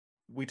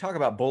we talk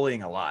about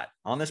bullying a lot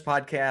on this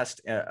podcast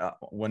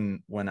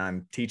when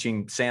I'm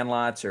teaching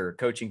sandlots or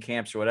coaching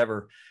camps or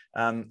whatever.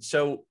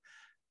 So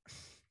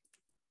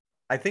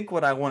I think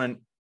what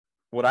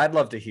I'd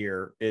love to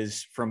hear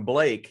is from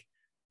Blake.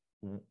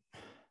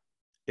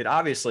 It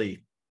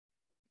obviously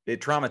it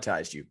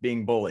traumatized you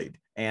being bullied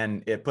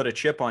and it put a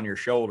chip on your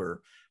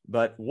shoulder.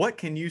 But what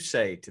can you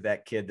say to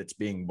that kid that's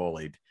being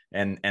bullied?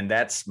 And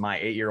that's my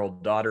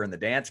 8-year-old daughter in the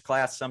dance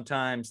class.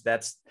 Sometimes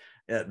that's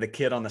the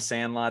kid on the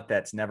sandlot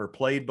that's never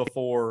played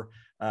before.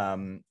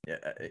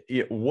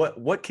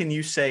 What can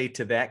you say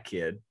to that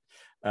kid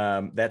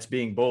that's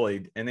being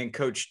bullied? And then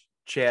Coach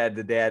Chad,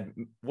 the dad,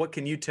 what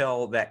can you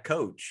tell that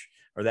coach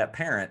or that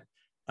parent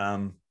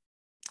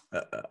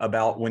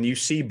about when you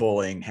see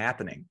bullying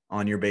happening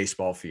on your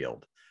baseball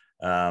field?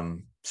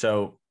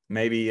 So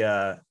maybe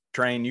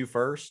Train, you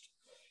first.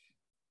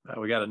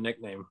 We got a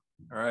nickname.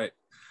 All right.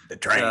 The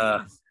Train.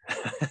 I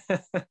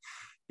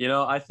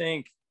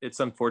think it's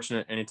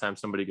unfortunate anytime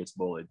somebody gets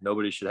bullied.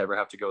 Nobody should ever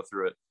have to go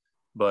through it.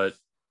 But,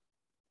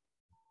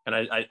 and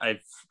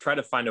I've tried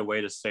to find a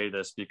way to say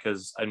this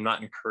because I'm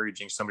not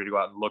encouraging somebody to go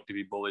out and look to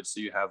be bullied so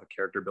you have a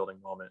character building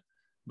moment.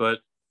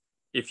 But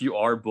if you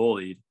are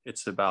bullied,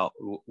 it's about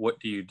what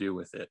do you do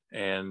with it?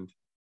 And,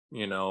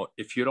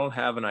 if you don't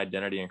have an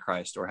identity in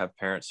Christ or have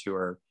parents who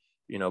are,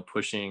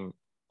 pushing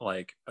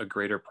like a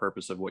greater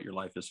purpose of what your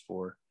life is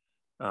for.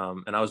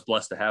 And I was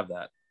blessed to have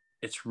that.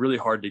 It's really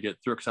hard to get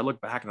through because I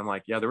look back and I'm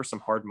like, yeah, there were some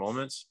hard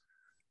moments,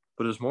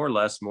 but it was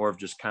more of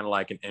just kind of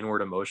like an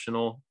inward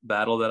emotional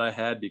battle that I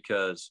had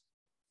because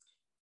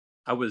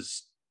I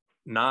was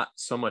not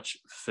so much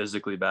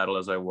physically battled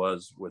as I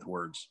was with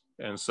words.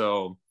 And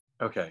so,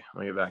 okay,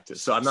 let me get back to it.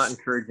 So I'm not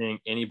encouraging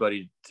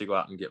anybody to go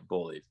out and get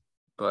bullied,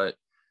 but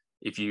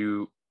if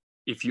you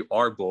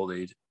are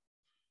bullied,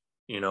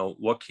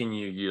 what can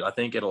you use? I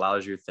think it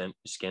allows your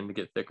skin to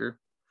get thicker.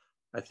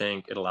 I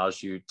think it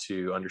allows you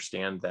to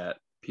understand that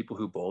people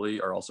who bully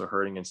are also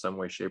hurting in some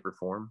way, shape, or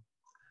form.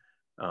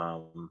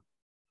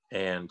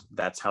 And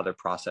that's how they're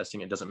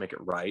processing. It doesn't make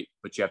it right,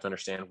 but you have to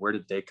understand where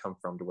did they come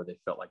from to where they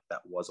felt like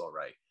that was all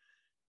right.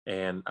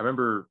 And I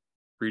remember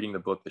reading the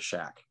book, The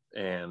Shack,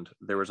 and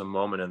there was a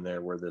moment in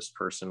there where this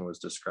person was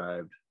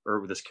described,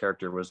 or this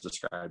character was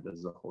described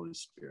as the Holy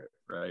Spirit,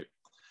 right?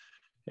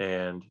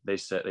 And they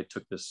said they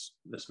took this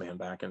man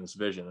back in this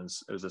vision, and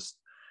it was this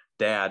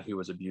dad who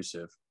was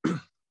abusive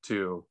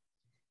to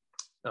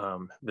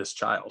this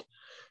child,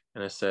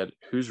 and I said,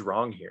 who's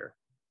wrong here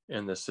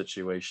in this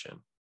situation?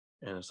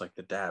 And it's like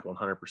the dad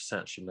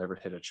 100% should never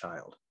hit a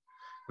child.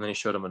 And then he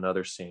showed him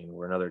another scene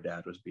where another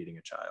dad was beating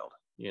a child,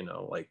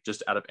 like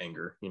just out of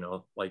anger,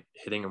 like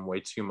hitting him way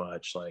too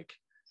much, like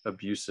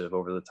abusive,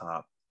 over the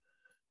top.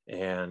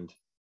 And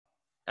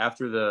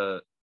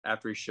after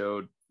he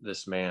showed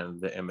this man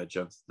the image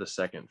of the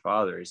second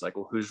father, he's like,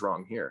 well, who's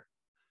wrong here?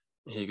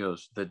 And he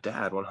goes, the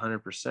dad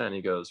 100%.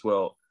 He goes,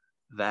 well,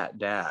 that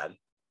dad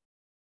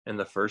in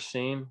the first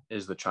scene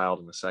is the child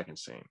in the second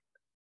scene.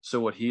 So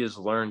what he has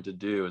learned to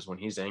do is when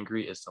he's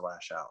angry is to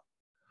lash out.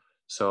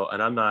 So,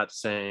 and I'm not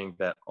saying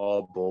that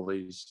all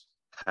bullies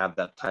have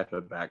that type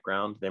of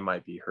background. They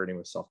might be hurting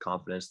with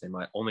self-confidence. They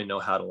might only know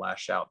how to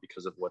lash out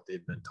because of what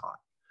they've been taught.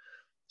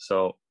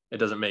 So it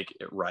doesn't make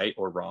it right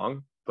or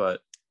wrong,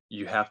 but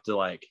you have to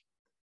like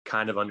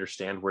kind of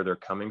understand where they're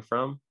coming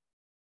from,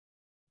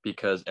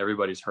 because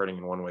everybody's hurting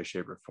in one way,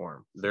 shape, or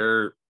form.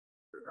 Their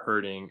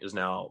hurting is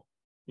now,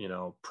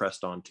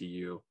 pressed onto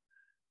you.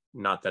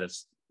 Not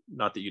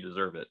that you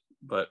deserve it,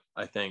 but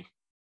I think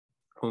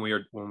when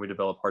we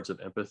develop hearts of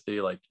empathy,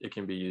 like it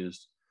can be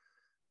used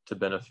to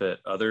benefit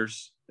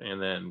others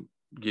and then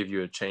give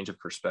you a change of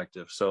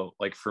perspective. So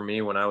like for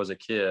me, when I was a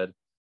kid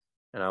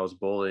and I was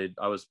bullied,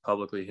 I was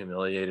publicly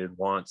humiliated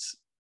once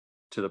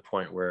to the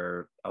point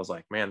where I was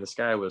like, man, this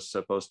guy was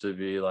supposed to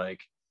be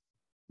like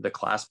the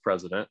class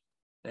president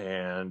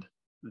and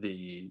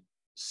the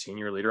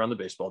senior leader on the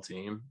baseball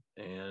team,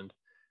 and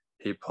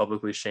he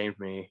publicly shamed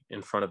me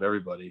in front of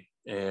everybody.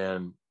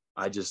 And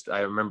I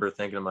remember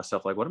thinking to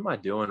myself, like, what am I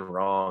doing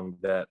wrong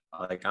that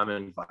like I'm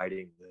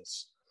inviting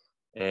this?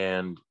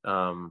 And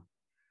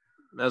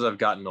as I've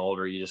gotten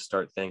older, you just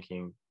start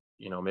thinking,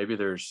 maybe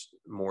there's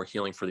more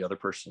healing for the other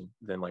person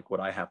than like what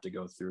I have to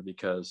go through,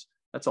 because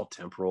that's all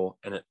temporal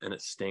and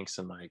it stinks.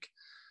 And like,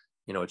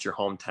 it's your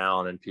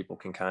hometown and people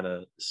can kind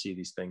of see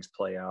these things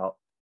play out,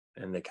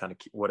 and they kind of,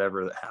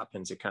 whatever that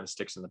happens, it kind of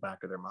sticks in the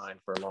back of their mind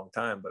for a long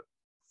time. But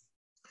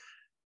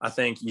I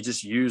think you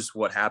just use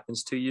what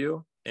happens to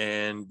you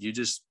and you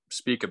just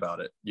speak about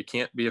it. You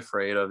can't be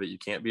afraid of it. You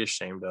can't be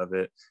ashamed of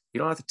it. You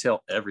don't have to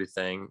tell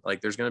everything.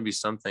 Like there's going to be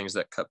some things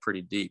that cut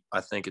pretty deep.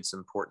 I think it's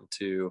important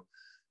to,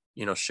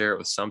 share it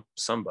with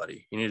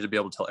somebody. You need to be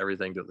able to tell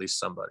everything to at least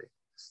somebody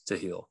to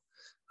heal.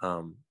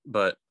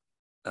 But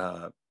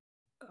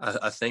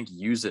I think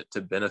use it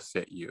to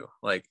benefit you.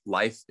 Like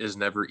life is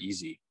never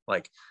easy.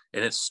 Like,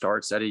 and it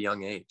starts at a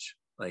young age.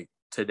 Like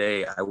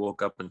today I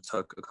woke up and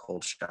took a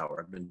cold shower.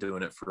 I've been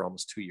doing it for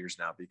almost 2 years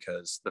now,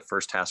 because the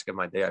first task of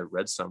my day, I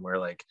read somewhere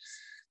like,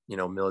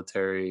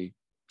 military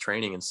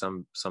training in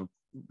some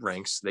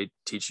ranks, they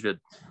teach you to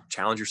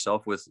challenge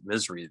yourself with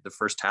misery, the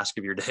first task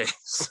of your day,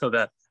 so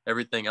that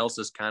everything else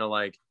is kind of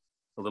like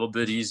a little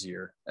bit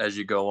easier as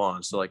you go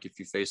on. So like if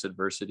you face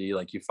adversity,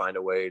 like you find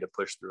a way to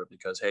push through it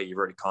because, hey, you've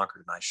already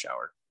conquered a nice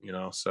shower,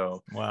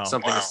 so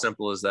something as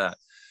simple as that.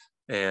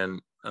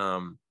 And I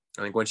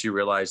think once you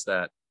realize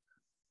that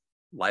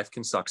life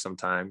can suck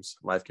sometimes,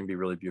 life can be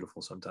really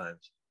beautiful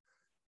sometimes.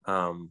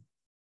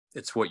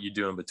 It's what you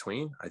do in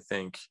between, I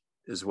think,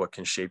 is what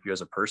can shape you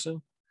as a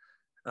person.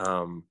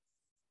 And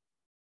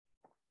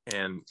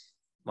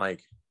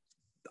like,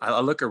 I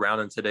look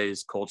around in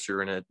today's culture,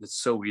 and it's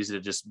so easy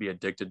to just be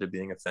addicted to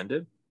being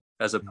offended,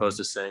 as opposed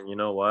to saying, you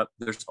know what,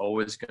 there's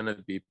always going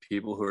to be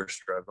people who are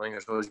struggling.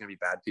 There's always going to be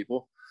bad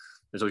people.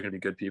 There's always going to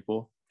be good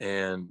people.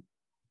 And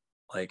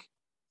like,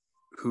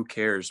 who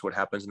cares what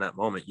happens in that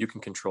moment? You can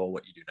control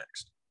what you do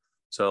next.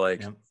 So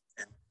like,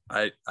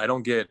 I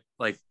don't get,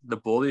 like, the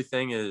bully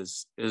thing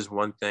is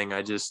one thing.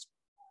 I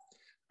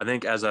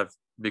think as I've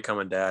become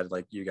a dad,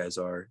 like you guys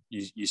are,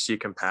 you see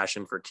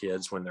compassion for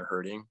kids when they're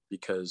hurting,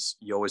 because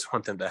you always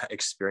want them to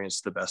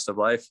experience the best of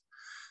life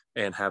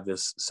and have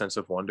this sense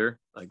of wonder.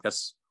 Like,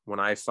 that's when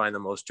I find the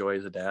most joy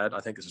as a dad. I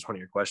think this is one of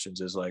your questions,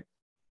 is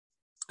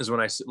when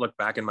I look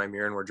back in my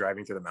mirror and we're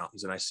driving through the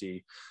mountains and I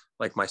see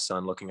like my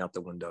son looking out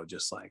the window,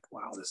 just like,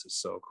 wow, this is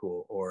so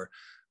cool. Or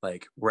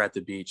like we're at the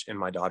beach and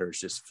my daughter is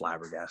just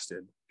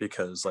flabbergasted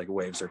because like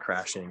waves are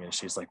crashing and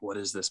she's like, what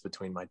is this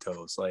between my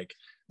toes? Like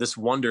this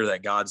wonder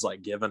that God's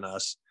like given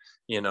us,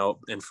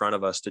 in front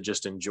of us to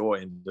just enjoy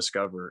and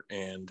discover.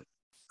 And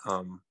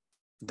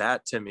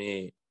that to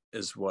me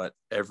is what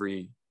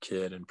every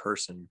kid and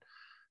person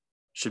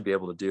should be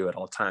able to do at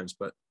all times.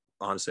 But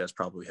honestly, that's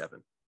probably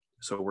heaven.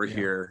 So we're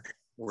here.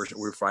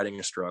 We're fighting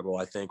a struggle.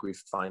 I think we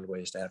find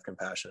ways to have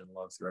compassion and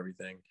love through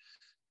everything,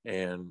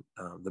 and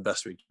the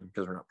best we can,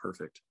 because we're not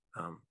perfect.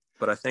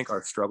 But I think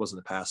our struggles in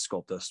the past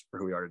sculpt us for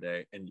who we are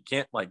today, and you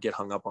can't like get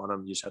hung up on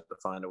them. You just have to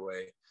find a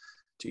way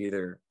to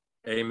either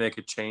make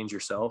a change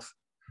yourself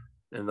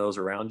and those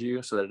around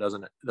you, so that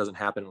it doesn't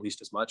happen at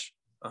least as much,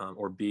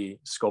 or B,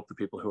 sculpt the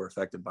people who are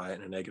affected by it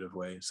in a negative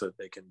way, so that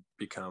they can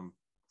become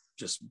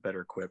just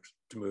better equipped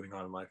to moving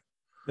on in life.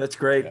 That's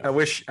great. Yeah. I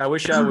wish I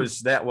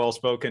was that well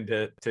spoken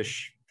to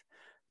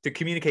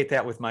communicate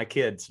that with my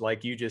kids,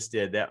 like you just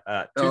did.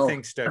 That two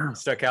things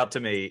stuck out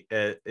to me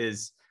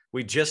is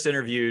we just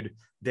interviewed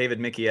David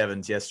Mickey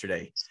Evans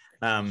yesterday.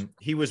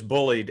 He was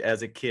bullied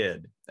as a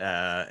kid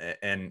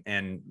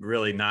and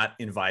really not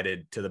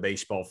invited to the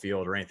baseball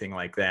field or anything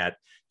like that.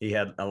 He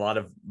had a lot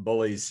of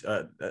bullies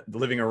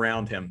living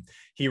around him.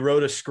 He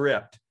wrote a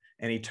script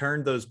and he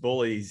turned those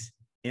bullies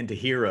into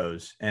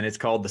heroes, and it's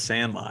called The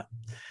Sandlot.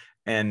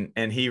 And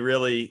he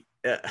really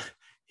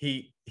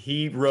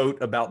he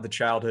wrote about the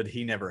childhood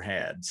he never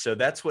had. So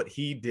that's what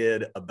he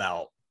did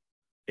about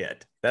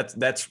it.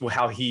 That's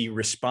how he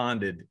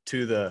responded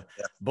to the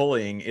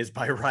bullying, is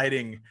by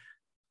writing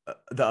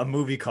a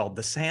movie called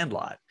The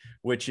Sandlot,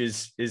 which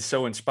is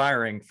so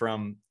inspiring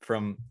from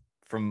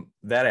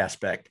that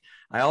aspect.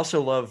 I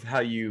also love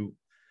how you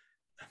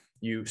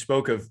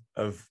spoke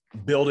of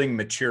building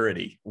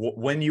maturity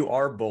when you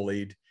are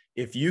bullied.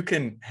 If you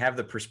can have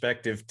the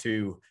perspective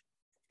to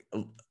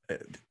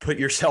put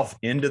yourself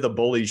into the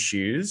bully's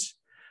shoes,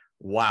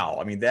 wow.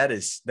 I mean, that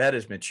is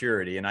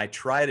maturity. And I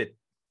tried it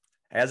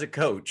as a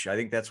coach. I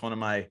think that's one of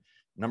my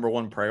number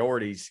one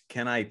priorities.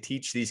 Can I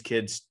teach these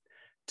kids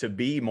to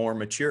be more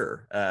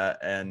mature?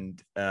 I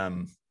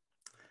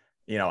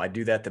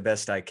do that the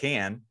best I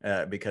can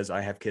because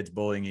I have kids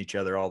bullying each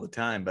other all the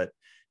time. But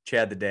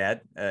Chad, the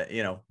dad,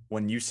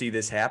 when you see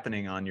this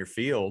happening on your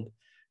field,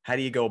 how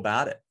do you go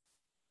about it?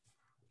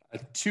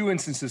 Two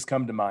instances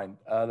come to mind.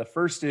 The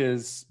first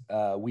is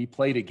we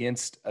played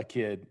against a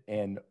kid,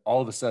 and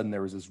all of a sudden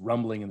there was this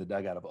rumbling in the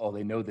dugout of, oh,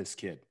 they know this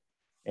kid.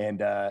 And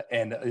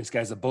this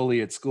guy's a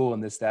bully at school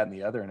and this, that, and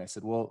the other. And I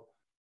said, well,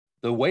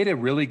 the way to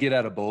really get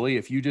at a bully,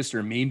 if you just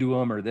are mean to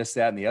them or this,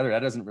 that, and the other,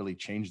 that doesn't really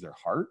change their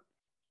heart.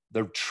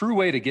 The true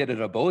way to get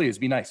at a bully is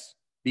be nice,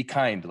 be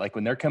kind. Like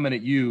when they're coming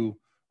at you,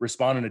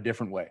 respond in a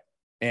different way.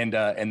 And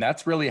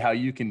that's really how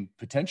you can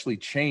potentially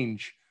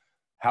change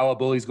how a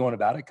bully's going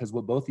about it. Because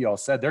what both of y'all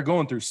said, they're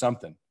going through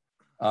something.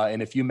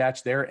 And if you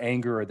match their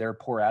anger or their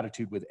poor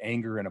attitude with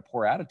anger and a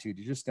poor attitude,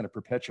 you're just going to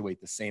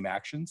perpetuate the same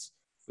actions.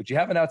 But you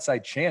have an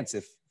outside chance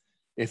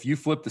if you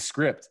flip the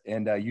script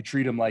and you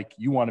treat them like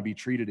you want to be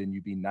treated and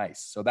you be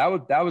nice. So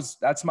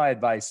that's my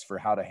advice for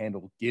how to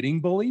handle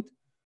getting bullied.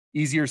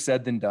 Easier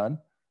said than done.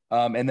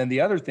 And then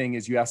the other thing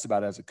is, you asked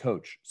about as a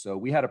coach. So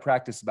we had a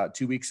practice about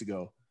 2 weeks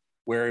ago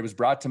where it was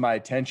brought to my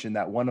attention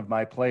that one of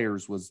my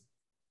players was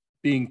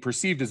being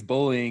perceived as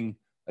bullying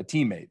a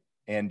teammate.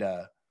 And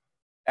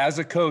as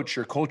a coach,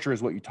 your culture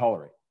is what you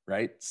tolerate,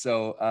 right?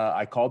 So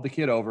I called the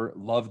kid over,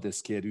 loved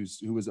this kid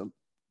who was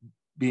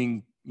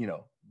being,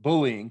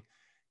 bullying.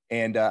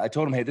 And I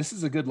told him, hey, this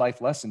is a good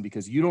life lesson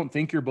because you don't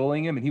think you're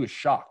bullying him. And he was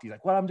shocked. He's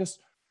like, well, I'm just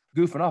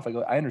goofing off. I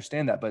go, I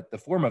understand that. But the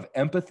form of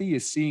empathy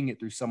is seeing it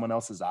through someone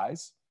else's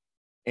eyes.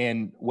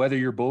 And whether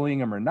you're bullying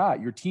him or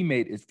not, your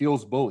teammate, it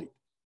feels bullied.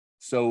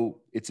 So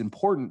it's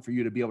important for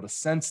you to be able to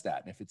sense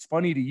that. And if it's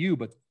funny to you,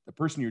 but the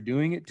person you're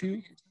doing it to,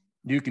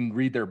 you can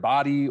read their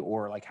body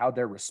or like how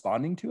they're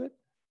responding to it.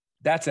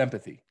 That's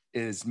empathy,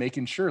 is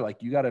making sure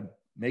like you got to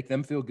make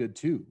them feel good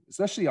too,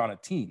 especially on a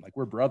team. Like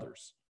we're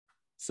brothers.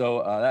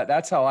 So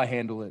that's how I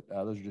handle it.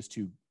 Those are just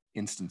two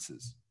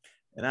instances.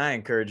 And I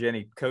encourage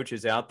any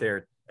coaches out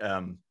there,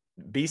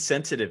 be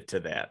sensitive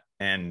to that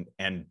and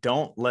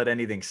don't let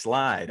anything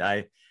slide.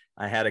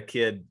 I had a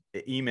kid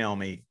email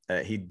me.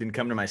 He'd been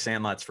coming to my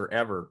Sandlots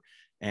forever.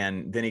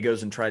 And then he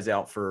goes and tries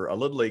out for a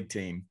little league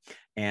team,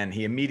 and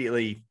he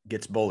immediately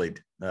gets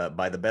bullied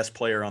by the best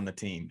player on the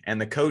team. And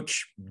the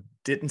coach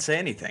didn't say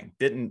anything,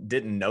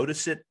 didn't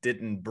notice it,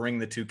 didn't bring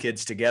the two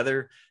kids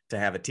together to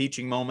have a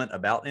teaching moment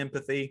about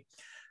empathy.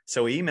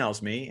 So he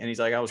emails me and he's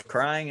like, I was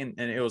crying and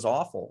it was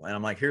awful. And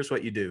I'm like, here's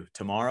what you do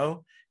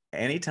tomorrow.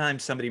 Anytime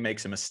somebody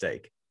makes a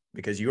mistake,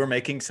 because you were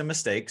making some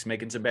mistakes,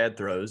 making some bad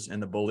throws,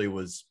 and the bully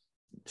was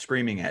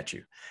screaming at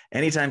you.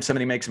 Anytime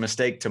somebody makes a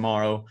mistake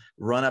tomorrow,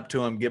 run up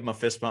to him, give him a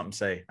fist bump and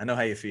say, I know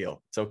how you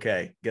feel. It's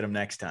okay. Get him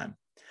next time.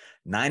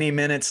 90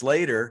 minutes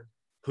later,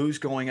 who's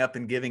going up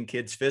and giving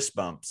kids fist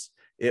bumps?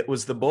 It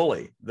was the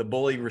bully. The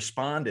bully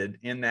responded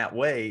in that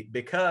way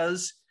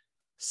because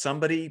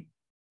somebody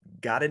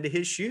got into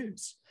his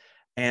shoes.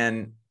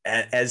 And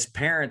as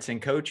parents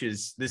and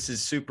coaches, this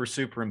is super,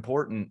 super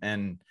important.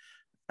 And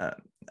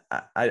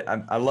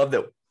I love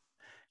that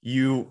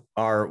you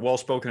are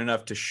well-spoken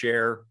enough to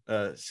share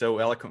so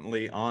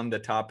eloquently on the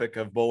topic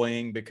of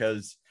bullying,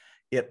 because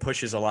it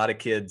pushes a lot of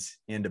kids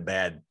into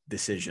bad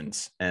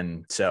decisions.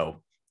 And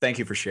so thank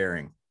you for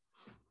sharing.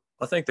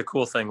 I think the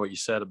cool thing, what you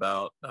said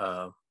about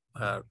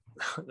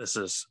this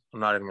is,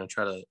 I'm not even going to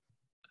try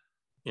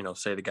to,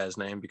 say the guy's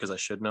name because I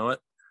should know it.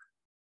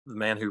 The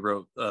man who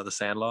wrote The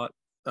Sandlot.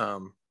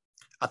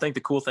 I think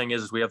the cool thing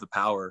is we have the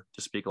power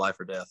to speak life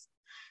or death.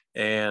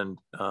 And,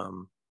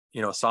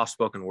 a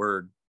soft-spoken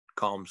word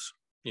calms,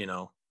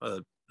 a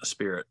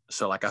spirit.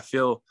 So like, I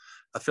feel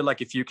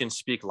like if you can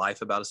speak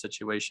life about a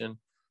situation,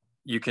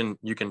 you can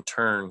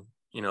turn,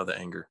 the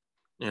anger,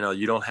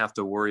 you don't have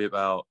to worry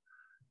about,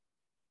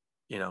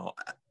 let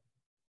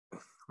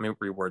me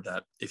reword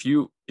that. If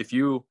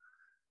you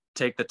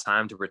take the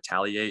time to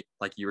retaliate,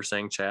 like you were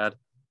saying, Chad,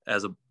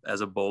 as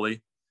a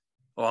bully,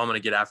 oh, I'm going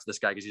to get after this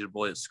guy because he's a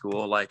bully at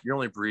school. Like, you're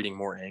only breeding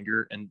more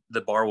anger and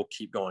the bar will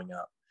keep going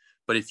up.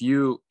 But if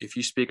you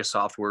speak a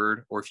soft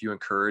word, or if you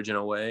encourage in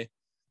a way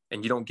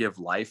and you don't give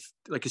life,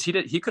 like, cause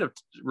he could have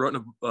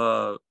written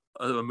a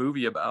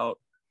movie about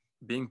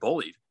being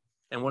bullied.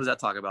 And what does that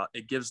talk about?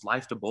 It gives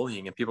life to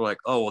bullying. And people are like,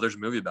 oh, well, there's a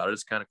movie about it.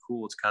 It's kind of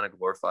cool. It's kind of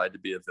glorified to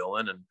be a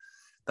villain. And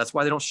that's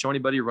why they don't show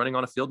anybody running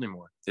on a field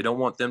anymore. They don't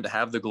want them to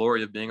have the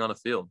glory of being on a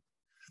field.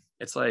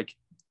 It's like,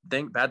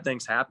 bad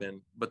things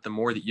happen, but the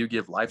more that you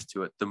give life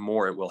to it, the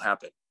more it will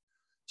happen.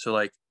 So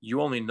like,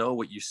 you only know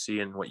what you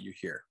see and what you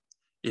hear.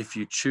 If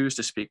you choose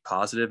to speak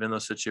positive in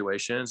those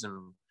situations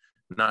and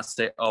not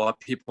say, oh,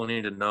 people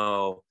need to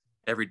know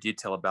every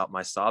detail about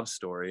my sob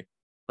story.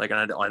 Like, and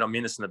I don't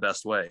mean this in the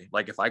best way.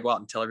 Like, if I go out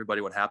and tell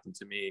everybody what happened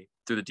to me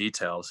through the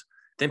details,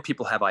 then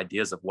people have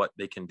ideas of what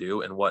they can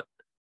do and what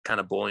kind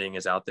of bullying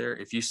is out there.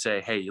 If you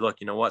say, hey, look,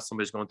 you know what?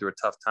 Somebody's going through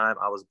a tough time.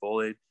 I was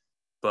bullied,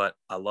 but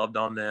I loved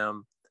on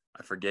them.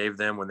 I forgave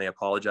them when they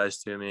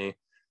apologized to me.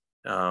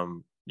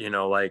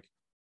 Like,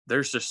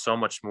 there's just so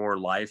much more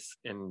life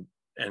and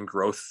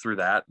growth through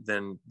that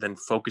than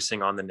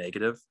focusing on the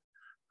negative.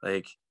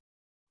 Like,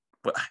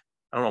 but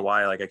I don't know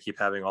why, like, I keep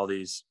having all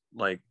these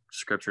like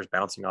scriptures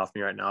bouncing off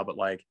me right now, but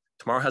like,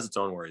 tomorrow has its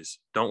own worries.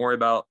 Don't worry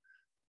about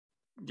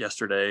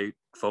yesterday,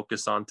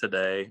 focus on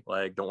today.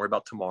 Like, don't worry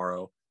about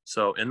tomorrow.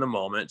 So in the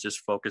moment, just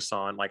focus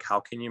on like,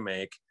 how can you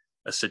make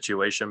a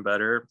situation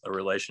better, a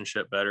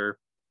relationship better,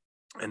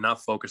 and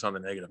not focus on the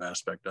negative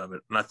aspect of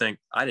it. And I think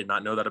I did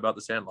not know that about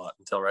The Sandlot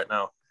until right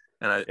now.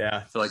 And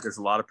I feel like there's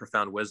a lot of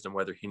profound wisdom,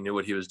 whether he knew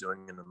what he was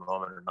doing in the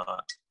moment or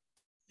not.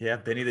 Yeah,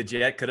 Benny the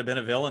Jet could have been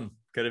a villain,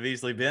 could have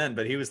easily been,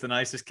 but he was the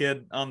nicest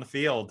kid on the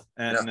field.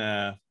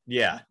 And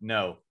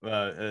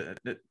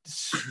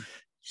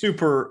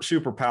super,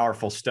 super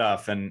powerful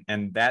stuff.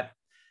 And that,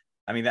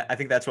 I mean, I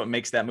think that's what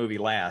makes that movie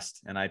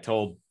last. And I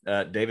told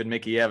David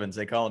Mickey Evans,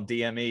 they call him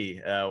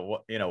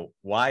DME,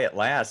 why it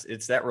lasts.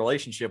 It's that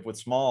relationship with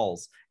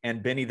Smalls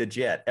and Benny the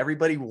Jet.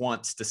 Everybody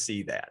wants to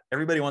see that.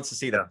 Everybody wants to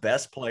see the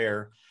best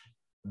player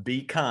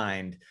be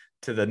kind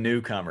to the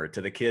newcomer,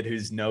 to the kid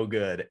who's no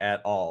good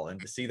at all.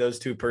 And to see those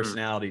two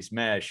personalities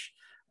mesh.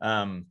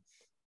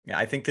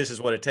 I think this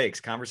is what it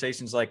takes.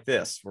 Conversations like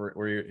this, where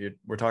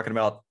we're talking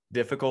about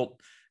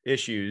difficult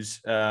issues.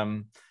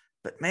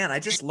 But man, I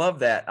just love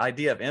that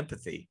idea of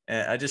empathy.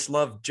 I just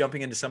love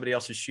jumping into somebody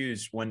else's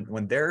shoes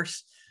when they're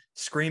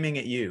screaming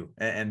at you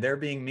and they're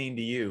being mean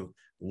to you.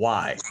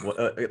 Why?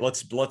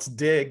 Let's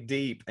dig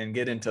deep and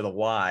get into the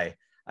why.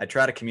 I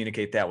try to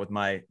communicate that with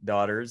my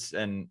daughters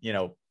and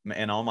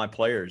all my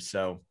players.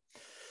 So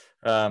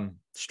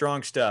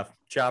strong stuff.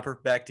 Chopper,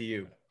 back to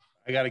you.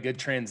 I got a good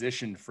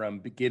transition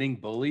from getting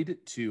bullied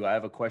to, I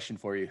have a question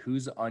for you.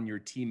 Who's on your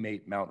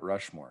teammate Mount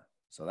Rushmore?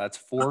 So that's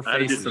 4 faces.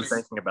 I did some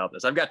thinking about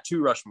this. I've got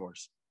 2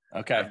 Rushmores.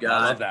 Okay.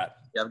 I love that.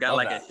 Yeah, I've got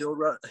like a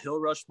Hill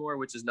Rushmore,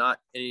 which is not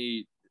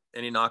any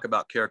knock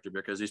about character,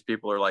 because these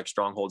people are like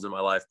strongholds in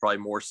my life, probably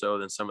more so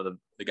than some of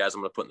the guys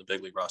I'm going to put in the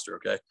big league roster.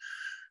 Okay.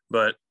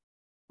 But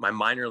my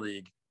minor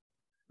league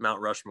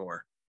Mount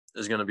Rushmore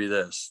is going to be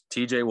this: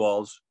 TJ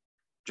Walls,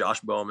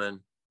 Josh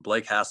Bowman,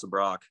 Blake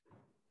Hasselbrock,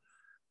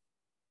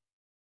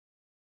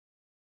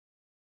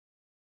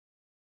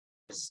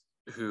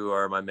 who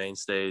are my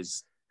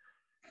mainstays.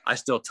 I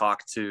still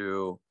talk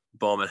to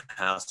Bowman,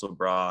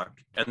 Hasselbrock,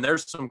 and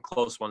there's some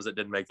close ones that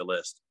didn't make the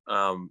list.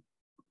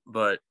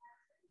 But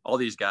all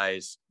these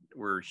guys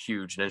were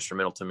huge and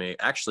instrumental to me.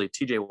 Actually,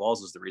 TJ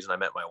Walls is the reason I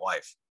met my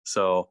wife.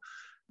 So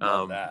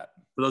Love that.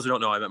 For those who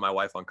don't know, I met my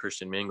wife on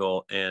Christian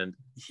Mingle, and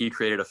he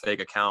created a fake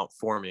account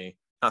for me.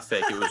 Not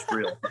fake, it was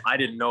real. I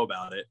didn't know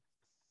about it.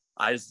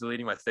 I was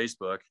deleting my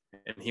Facebook,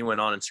 and he went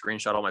on and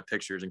screenshot all my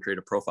pictures and created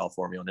a profile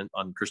for me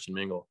on Christian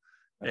Mingle.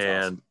 That's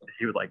and awesome.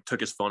 He would like took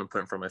his phone and put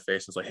it in front of my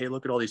face and was like, "Hey,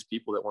 look at all these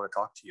people that want to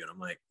talk to you." And I'm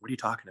like, "What are you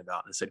talking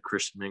about?" And it said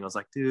Christian Mingle. I was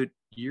like, "Dude,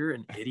 you're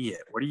an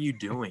idiot. What are you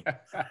doing?"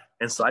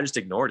 And so I just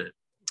ignored it.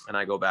 And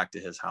I go back to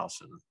his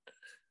house and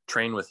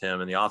train with him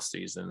in the off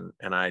season.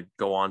 And I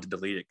go on to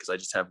delete it because I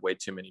just have way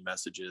too many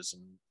messages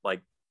and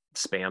like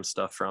spam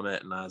stuff from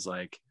it. And I was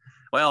like,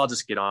 well, I'll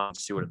just get on to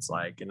see what it's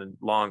like. And then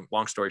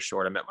long story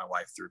short, I met my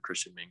wife through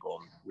Christian Mingle,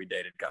 and we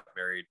dated, got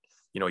married,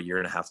 a year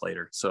and a half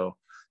later. So,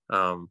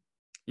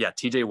 yeah,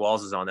 TJ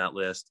Walls is on that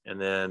list. And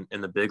then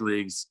in the big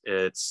leagues,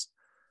 it's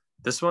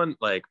this one.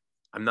 Like,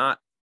 I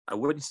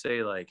wouldn't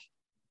say like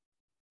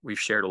we've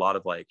shared a lot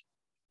of like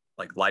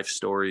life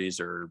stories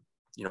or,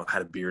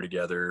 had a beer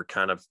together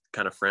kind of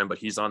friend, but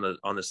he's on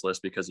this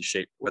list because he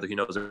shaped, whether he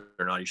knows it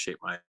or not, he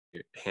shaped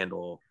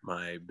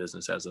my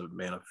business as a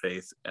man of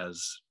faith,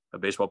 as a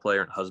baseball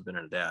player and husband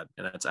and a dad.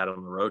 And that's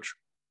Adam LaRoche.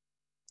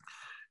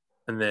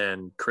 And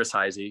then Chris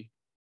Heisey.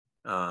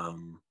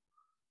 And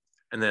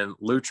then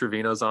Lou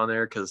Trevino's on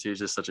there because he was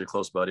just such a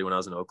close buddy when I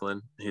was in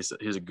Oakland. He's a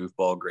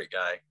goofball, great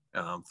guy,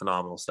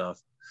 phenomenal stuff.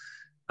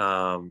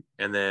 And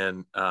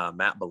then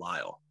Matt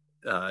Belisle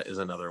is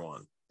another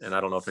one. And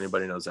I don't know if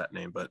anybody knows that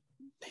name, but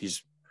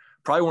he's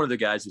probably one of the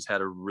guys who's had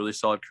a really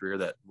solid career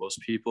that most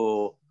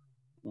people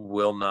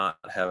will not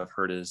have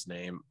heard his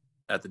name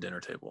at the dinner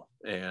table.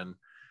 And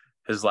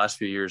his last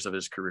few years of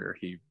his career,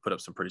 he put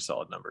up some pretty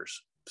solid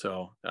numbers.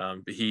 So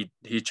he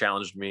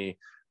challenged me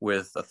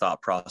with a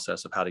thought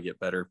process of how to get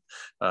better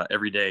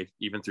every day,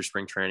 even through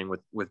spring training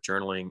with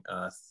journaling,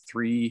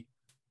 3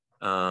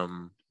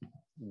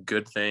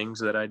 good things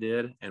that I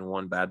did and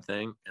 1 bad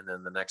thing. And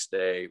then the next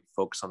day,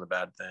 focus on the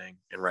bad thing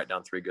and write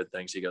down 3 good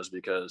things. He goes,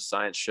 because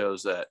science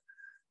shows that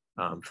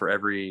for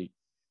every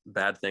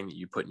bad thing that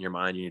you put in your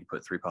mind, you need to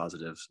put 3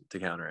 positives to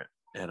counter it.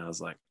 And I was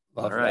like,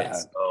 Love all right.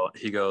 that. So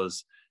he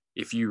goes,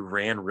 if you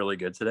ran really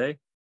good today,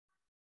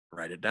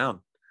 write it down.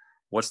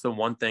 What's the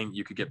one thing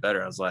you could get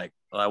better? I was like,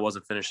 well, I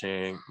wasn't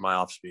finishing my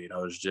off speed. I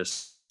was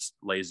just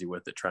lazy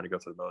with it, trying to go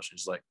through the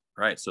motions. He's like,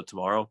 all right, so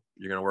tomorrow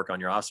you're going to work on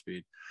your off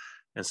speed.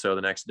 And so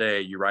the next day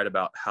you write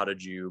about how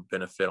did you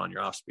benefit on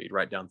your off speed,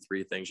 write down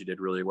 3 things you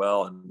did really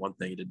well and 1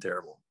 thing you did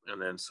terrible.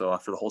 And then, so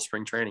after the whole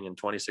spring training in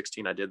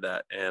 2016, I did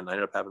that, and I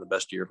ended up having the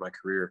best year of my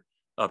career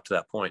up to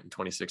that point in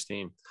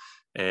 2016.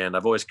 And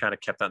I've always kind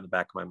of kept that in the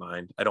back of my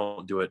mind. I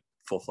don't do it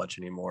full-fledged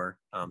anymore.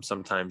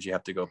 Sometimes you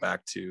have to go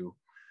back to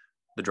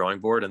the drawing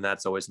board, and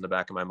that's always in the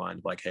back of my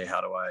mind. Like, hey,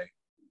 how do I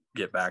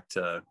get back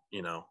to,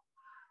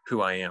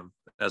 who I am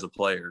as a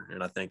player?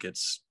 And I think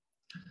it's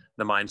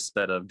the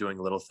mindset of doing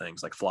little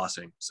things like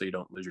flossing so you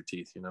don't lose your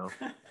teeth,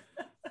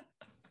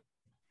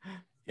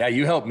 Yeah,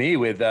 you helped me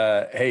with,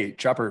 hey,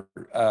 Chopper,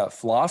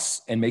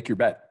 floss and make your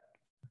bed.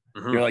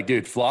 Mm-hmm. You're like,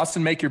 dude, floss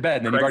and make your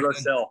bed. And then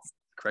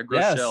Craig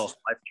Rochelle,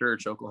 Life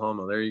Church,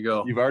 Oklahoma. There you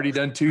go. You've already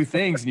done 2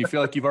 things, and you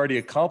feel like you've already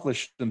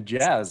accomplished some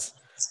jazz.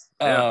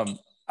 Yeah.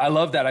 I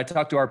love that. I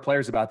talk to our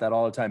players about that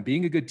all the time.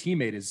 Being a good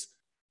teammate is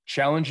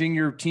challenging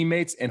your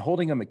teammates and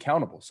holding them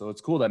accountable. So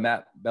it's cool that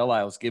Matt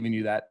Belisle is giving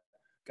you that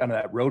kind of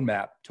that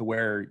roadmap to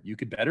where you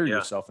could better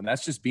yourself. And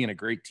that's just being a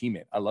great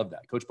teammate. I love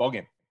that. Coach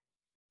Ballgame.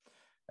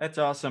 That's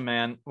awesome,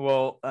 man.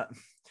 Well,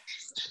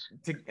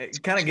 to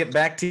kind of get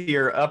back to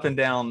your up and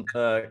down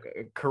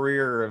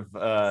career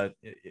of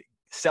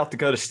South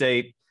Dakota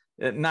State,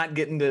 not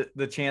getting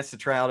the chance to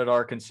try out at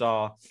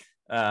Arkansas,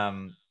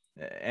 and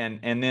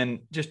then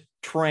just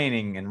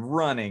training and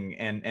running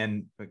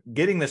and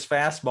getting this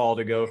fastball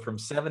to go from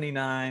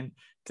 79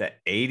 to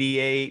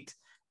 88.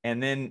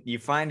 And then you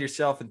find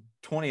yourself in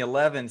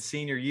 2011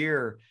 senior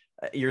year,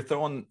 you're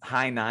throwing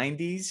high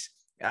 90s.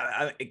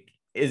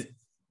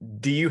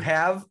 Do you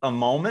have a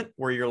moment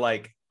where you're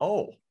like,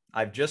 oh,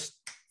 I've just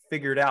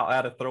figured out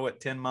how to throw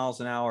it 10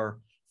 miles an hour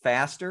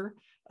faster?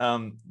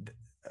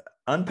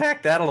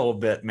 Unpack that a little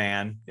bit,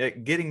 man.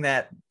 Getting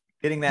that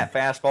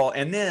fastball,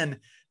 and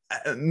then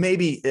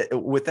maybe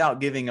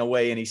without giving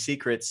away any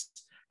secrets,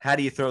 how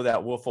do you throw that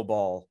wiffle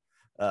ball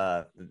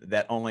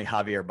that only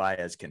Javier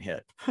Baez can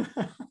hit?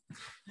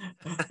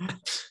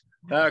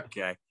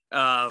 Okay.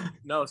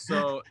 No,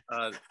 so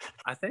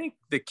I think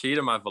the key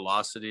to my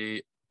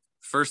velocity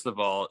first of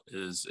all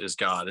is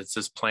God. It's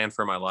his plan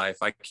for my life.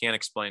 I can't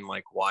explain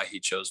like why he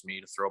chose me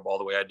to throw a ball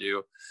the way I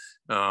do.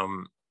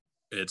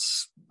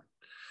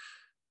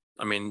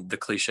 The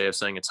cliche of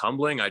saying it's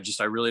humbling. I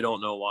really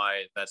don't know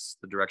why that's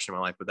the direction of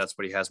my life, but that's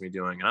what he has me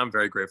doing. And I'm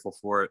very grateful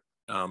for it.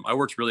 I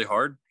worked really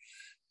hard,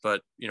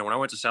 but when I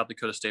went to South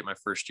Dakota State my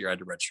first year, I had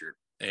to redshirt,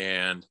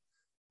 and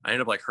I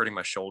ended up like hurting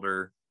my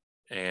shoulder.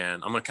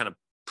 And I'm going to kind of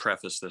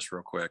preface this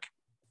real quick.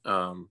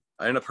 I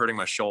ended up hurting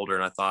my shoulder,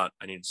 and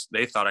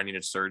they thought I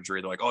needed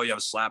surgery. They're like, "Oh, you have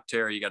a slap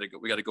tear. We got to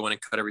go in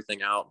and cut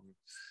everything out and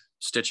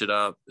stitch it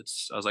up."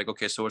 I was like,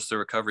 "Okay, so what's the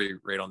recovery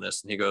rate on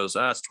this?" And he goes,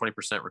 "It's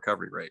 20%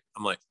 recovery rate."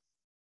 I'm like,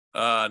 no,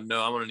 I'm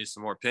going to need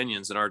some more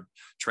opinions. And our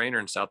trainer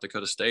in South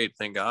Dakota State,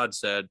 thank God,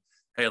 said,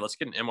 "Hey, let's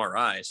get an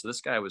MRI." So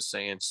this guy was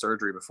saying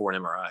surgery before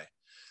an MRI,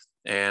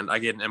 and I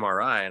get an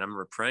MRI, and I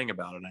remember praying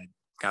about it. I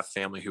got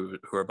family who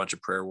are a bunch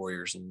of prayer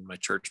warriors in my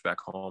church back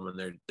home,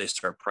 and they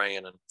start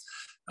praying, and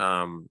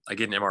I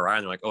get an MRI,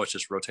 and they're like, "Oh, it's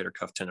just rotator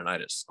cuff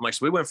tendonitis." I'm like,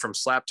 so we went from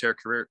slap tear,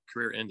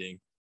 career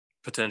ending,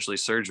 potentially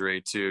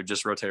surgery, to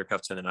just rotator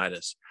cuff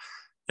tendonitis.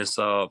 And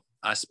so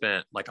I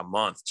spent like a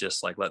month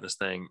just like letting this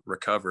thing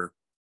recover,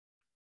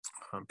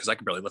 because I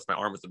could barely lift my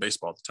arm with the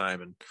baseball at the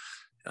time. And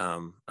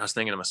I was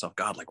thinking to myself,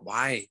 God, like,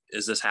 why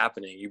is this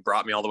happening? You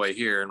brought me all the way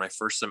here in my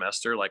first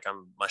semester, like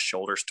my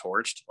shoulder's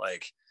torched,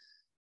 like,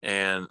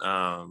 and so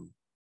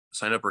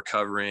I ended up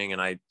recovering,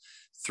 and I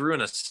threw in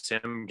a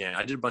sim game.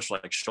 I did a bunch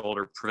of like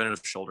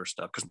preventative shoulder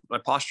stuff, because my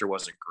posture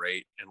wasn't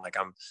great, and like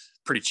I'm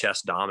pretty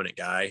chest dominant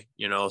guy,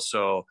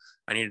 so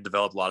I needed to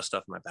develop a lot of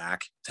stuff in my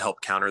back to help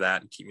counter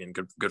that and keep me in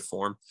good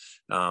form.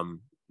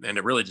 And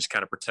it really just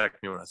kind of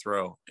protect me when I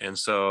throw. And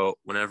so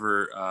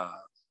whenever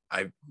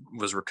I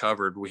was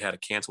recovered, we had a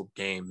canceled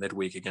game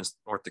midweek against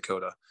North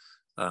Dakota,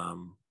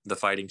 the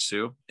Fighting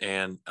Sioux.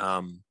 And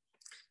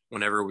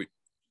whenever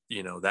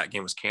that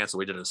game was canceled,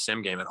 we did a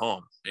sim game at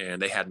home,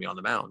 and they had me on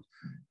the mound.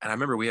 And I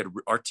remember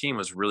our team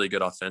was really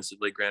good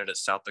offensively. Granted,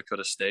 it's South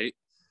Dakota State,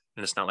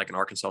 and it's not like in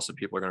Arkansas, so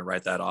people are going to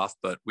write that off.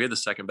 But we had the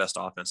second best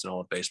offense in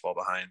all of baseball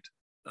behind,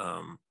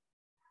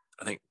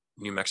 I think,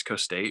 New Mexico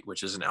State,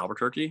 which is in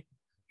Albuquerque.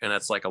 And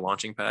that's like a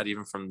launching pad,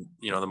 even from,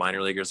 the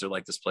minor leaguers. They're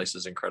like, this place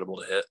is incredible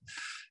to hit.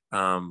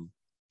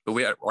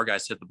 But our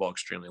guys hit the ball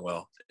extremely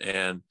well,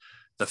 and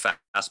the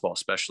fastball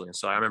especially. And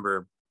so I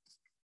remember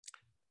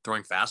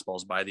throwing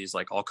fastballs by these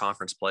like all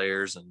conference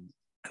players. And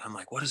I'm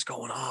like, what is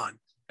going on?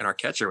 And our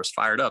catcher was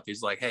fired up.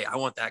 He's like, "Hey, I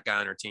want that guy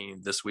on our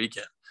team this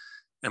weekend."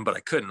 But I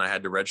couldn't. I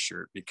had to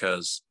redshirt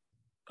because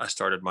I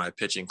started my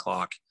pitching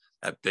clock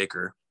at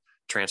Baker,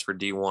 transferred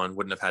D1,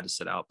 wouldn't have had to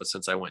sit out. But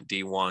since I went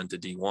D1 to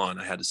D1,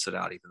 I had to sit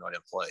out even though I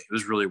didn't play. It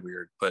was really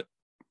weird, but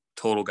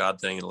total God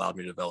thing. It allowed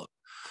me to develop.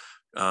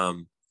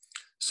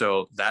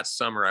 So that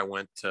summer I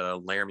went to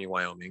Laramie,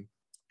 Wyoming,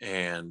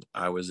 and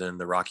I was in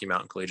the Rocky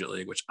Mountain Collegiate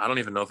League, which I don't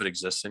even know if it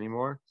exists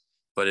anymore,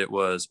 but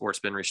it's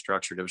been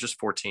restructured. It was just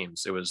 4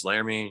 teams. It was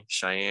Laramie,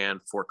 Cheyenne,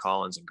 Fort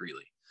Collins, and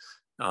Greeley.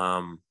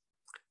 And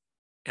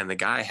the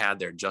guy I had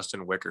there,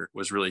 Justin Wicker,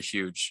 was really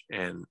huge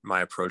in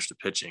my approach to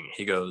pitching.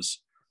 He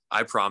goes,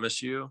 "I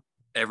promise you,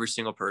 every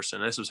single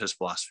person," and this was his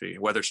philosophy,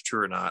 whether it's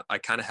true or not, I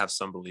kind of have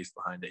some belief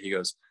behind it. He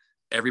goes,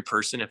 "Every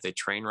person, if they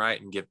train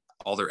right and give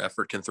all their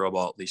effort, can throw a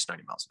ball at least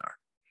 90 miles an hour,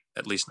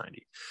 at least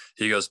 90.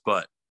 He goes,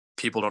 "But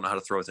people don't know how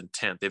to throw with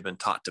intent. They've been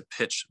taught to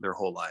pitch their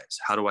whole lives.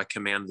 How do I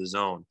command the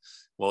zone?"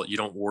 Well, you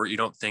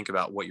don't think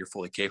about what you're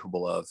fully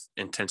capable of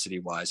intensity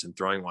wise and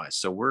throwing wise.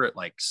 So we're at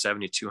like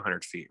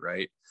 7,200 feet,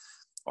 right?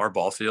 Our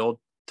ball field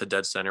to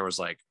dead center was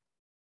like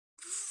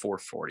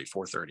 440,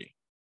 430.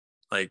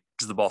 Like,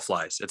 because the ball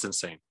flies. It's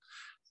insane.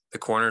 The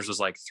corners was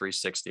like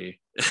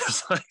 360. It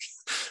was like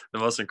the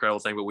most incredible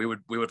thing. But we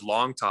would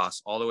long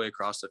toss all the way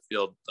across the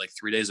field like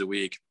 3 days a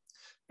week.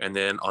 And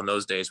then on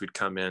those days, we'd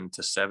come in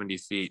to 70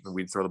 feet and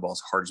we'd throw the ball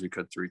as hard as we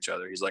could through each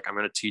other. He's like, "I'm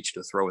going to teach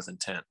you to throw with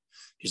intent."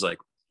 He's like,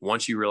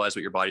 "Once you realize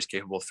what your body's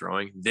capable of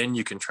throwing, then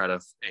you can try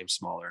to aim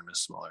smaller and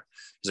miss smaller."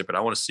 He's like, "But I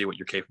want to see what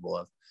you're capable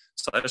of."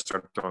 So I just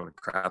started throwing the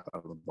crap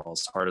out of the ball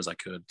as hard as I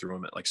could, threw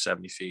them at like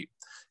 70 feet.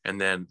 And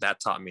then that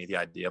taught me the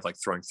idea of like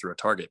throwing through a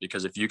target,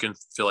 because if you can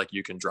feel like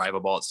you can drive a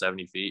ball at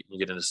 70 feet and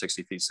you get into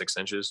 60 feet, 6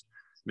 inches,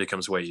 it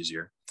becomes way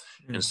easier.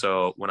 And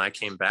so when I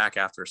came back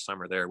after a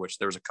summer there, which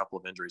there was a couple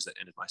of injuries that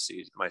ended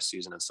my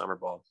season in summer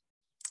ball.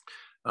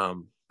 But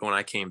when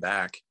I came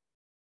back,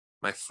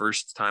 my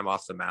first time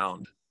off the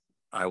mound,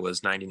 I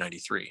was 90,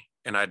 93,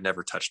 and I'd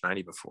never touched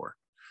 90 before.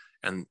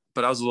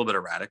 But I was a little bit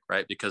erratic,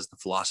 right? Because the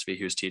philosophy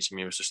he was teaching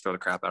me was just throw the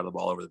crap out of the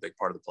ball over the big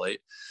part of the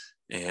plate.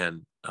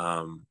 And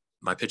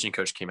my pitching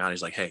coach came out.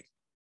 He's like, "Hey,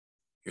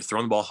 you're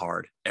throwing the ball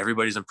hard.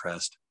 Everybody's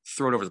impressed.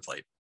 Throw it over the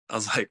plate." I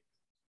was like,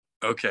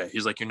 "Okay."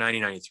 He's like, "You're 90,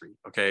 93.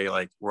 Okay.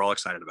 Like, we're all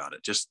excited about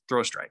it. Just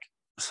throw a strike."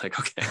 I was like,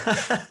 "Okay."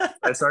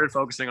 I started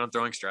focusing on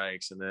throwing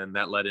strikes, and then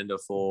that led into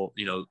full,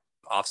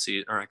 off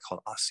season, or I call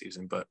it off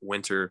season, but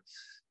winter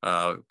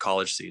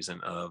college season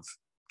of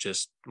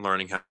just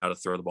learning how to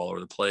throw the ball over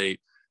the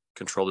plate,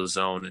 control the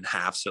zone in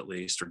halves at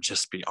least, or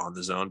just be on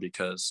the zone,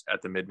 because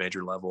at the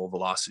mid-major level,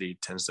 velocity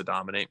tends to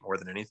dominate more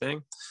than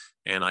anything.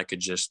 And I could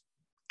just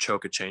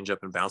choke a changeup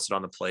and bounce it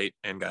on the plate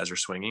and guys are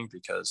swinging,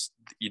 because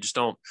you just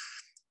don't.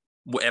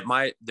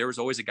 There was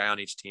always a guy on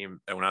each team,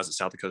 and when I was at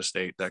South Dakota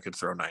State, that could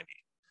throw 90.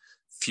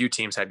 Few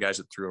teams had guys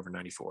that threw over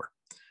 94.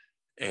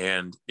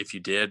 And if you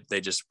did,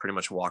 they just pretty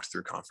much walked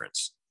through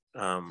conference.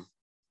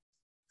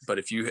 But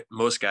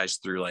most guys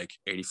threw like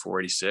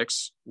 84,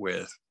 86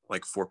 with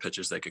like 4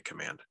 pitches they could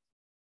command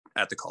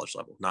at the college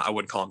level. Now, I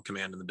wouldn't call them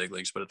command in the big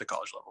leagues, but at the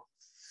college level.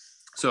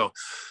 So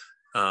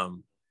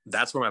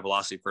that's where my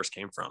velocity first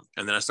came from.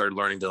 And then I started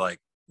learning to like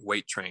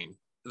weight train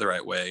the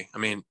right way. I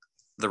mean,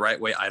 the right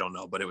way, I don't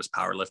know, but it was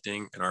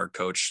powerlifting, and our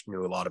coach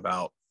knew a lot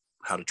about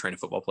how to train a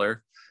football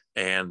player.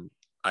 And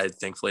I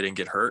thankfully didn't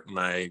get hurt, and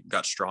I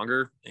got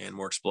stronger and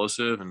more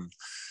explosive. And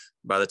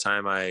by the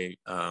time I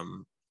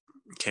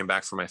came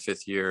back for my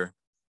 5th year,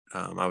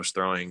 I was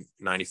throwing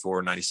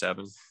 94,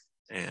 97,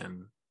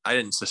 and I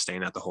didn't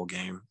sustain that the whole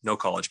game. No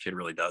college kid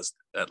really does,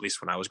 at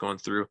least when I was going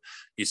through.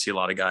 You'd see a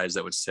lot of guys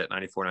that would sit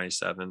 94,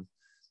 97,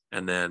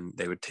 and then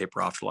they would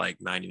taper off to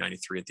like 90,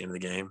 93 at the end of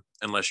the game,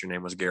 unless your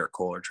name was Garrett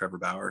Cole or Trevor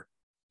Bauer.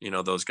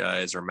 Those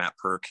guys, or Matt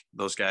Perk,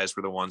 those guys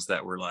were the ones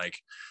that were like,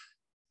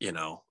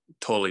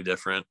 totally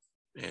different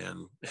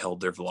and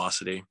held their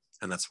velocity.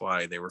 And that's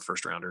why they were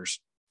first rounders,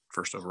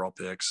 first overall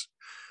picks.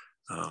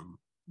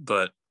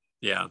 But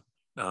yeah,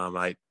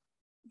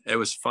 it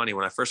was funny.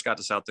 When I first got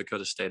to South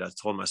Dakota State, I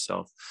told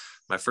myself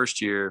my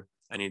first year,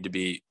 I need to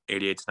be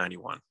 88 to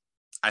 91.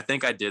 I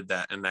think I did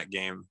that in that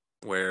game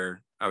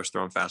where I was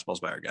throwing fastballs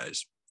by our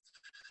guys.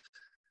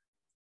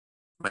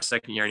 My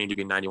second year, I need to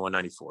be 91,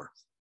 94.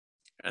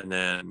 And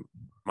then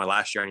my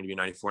last year, I need to be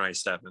 94,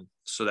 97.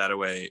 So that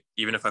way,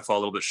 even if I fall a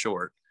little bit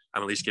short,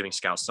 I'm at least giving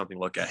scouts something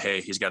to look at.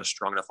 Hey, he's got a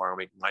strong enough arm.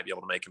 We might be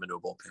able to make him into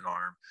a bullpen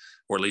arm,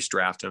 or at least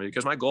draft him.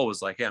 Because my goal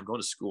was like, hey, I'm going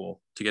to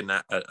school to get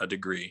a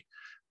degree.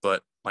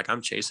 But like,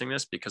 I'm chasing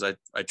this because I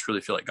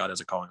truly feel like God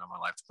has a calling on my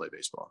life to play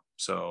baseball.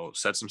 So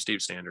set some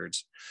steep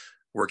standards,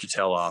 work your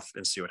tail off,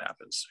 and see what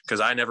happens.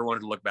 Because I never wanted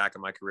to look back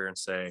at my career and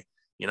say,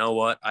 you know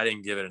what, I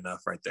didn't give it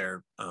enough right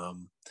there.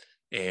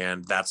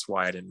 And that's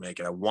why I didn't make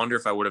it. I wonder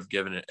if I would have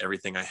given it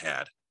everything I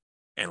had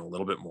and a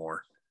little bit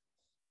more.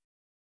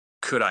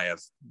 Could I have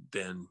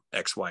been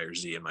X, Y, or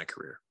Z in my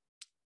career?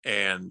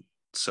 And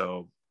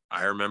so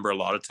I remember a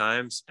lot of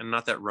times, and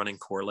not that running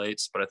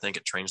correlates, but I think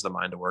it trains the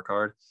mind to work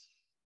hard.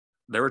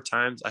 There were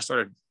times I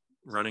started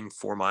running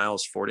 4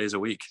 miles 4 days a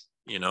week,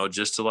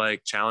 just to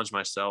like challenge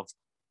myself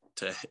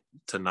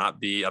to not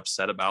be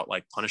upset about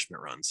like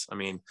punishment runs. I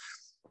mean,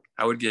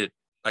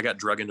 I got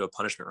drug into a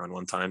punishment run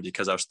one time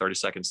because I was 30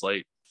 seconds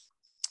late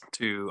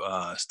to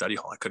study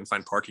hall. I couldn't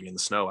find parking in the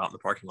snow out in the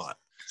parking lot.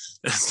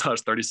 And so I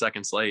was 30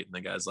 seconds late, and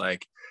the guy's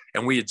like,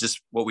 and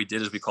what we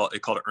did is we called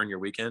it Earn Your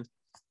Weekend.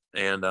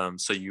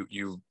 And so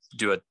you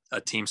do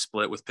a team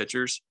split with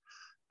pitchers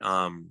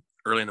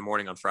early in the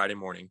morning on Friday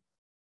morning.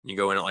 You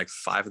go in at like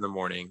 5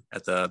 a.m.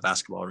 at the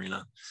basketball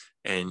arena,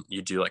 and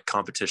you do like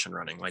competition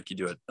running. Like you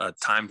do a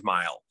timed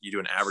mile. You do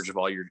an average of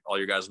all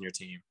your guys on your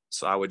team.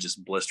 So I would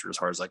just blister as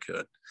hard as I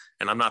could.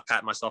 And I'm not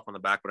patting myself on the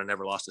back, but I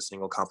never lost a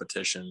single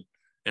competition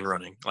in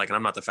running. Like, and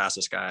I'm not the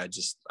fastest guy.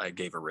 I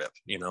gave a rip,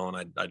 and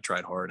I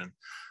tried hard.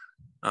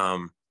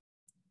 And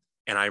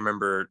I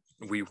remember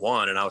we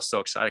won, and I was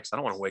so excited because I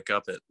don't want to wake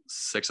up at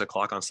 6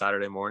 o'clock on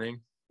Saturday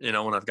morning,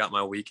 when I've got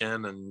my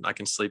weekend and I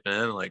can sleep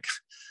in.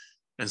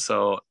 And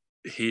so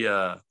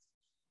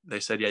they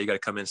said, yeah, you got to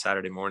come in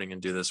Saturday morning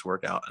and do this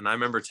workout. And I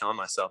remember telling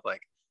myself,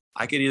 like,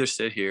 I could either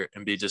sit here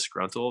and be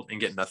disgruntled and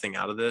get nothing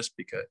out of this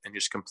and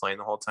just complain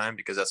the whole time,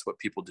 because that's what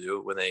people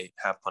do when they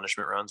have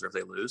punishment runs or if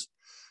they lose.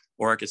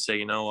 Or I could say,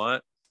 you know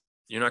what,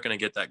 you're not going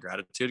to get that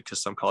gratitude,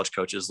 because some college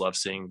coaches love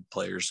seeing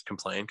players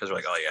complain because they're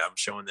like, oh yeah, I'm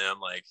showing them,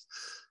 like,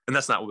 and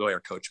that's not the way our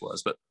coach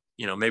was, but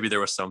maybe there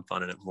was some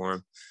fun in it for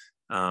him.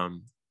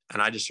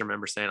 And I just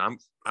remember saying,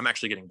 I'm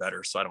actually getting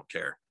better, so I don't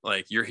care.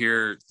 Like, you're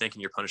here thinking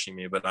you're punishing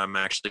me, but I'm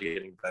actually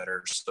getting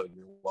better, so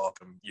you're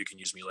welcome. You can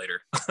use me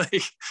later.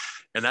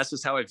 And that's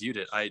just how I viewed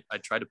it. I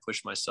tried to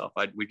push myself.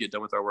 We'd get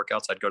done with our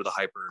workouts. I'd go to the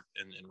hyper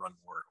and run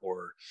more,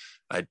 or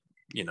I'd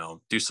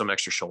do some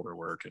extra shoulder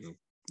work and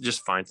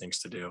just find things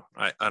to do.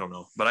 I don't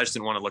know, but I just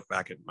didn't want to look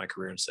back at my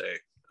career and say,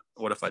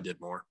 what if I did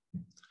more?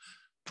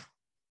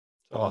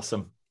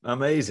 Awesome.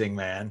 Amazing,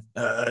 man.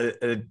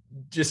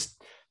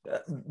 Just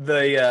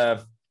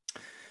the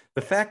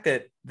fact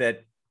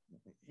that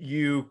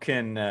you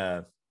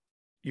can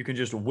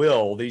just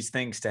will these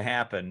things to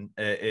happen.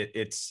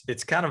 It's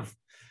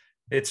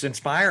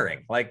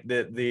inspiring. Like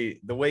the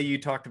way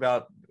you talked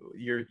about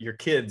your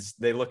kids,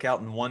 they look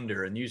out and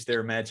wonder and use their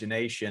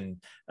imagination.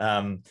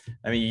 I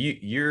mean,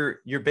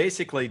 you're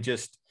basically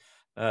just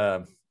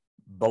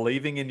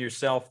believing in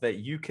yourself that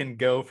you can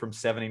go from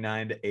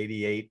 79 to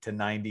 88 to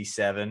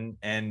 97,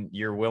 and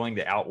you're willing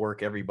to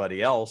outwork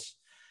everybody else.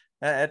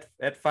 That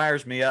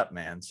fires me up,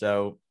 man.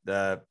 So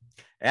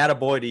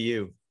attaboy to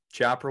you.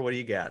 Chopper, what do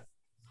you got?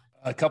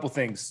 A couple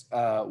things.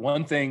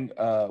 One thing,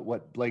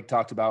 what Blake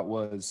talked about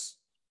was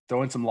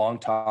throwing some long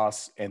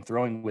toss and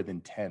throwing with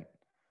intent.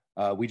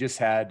 We just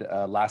had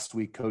last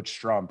week, Coach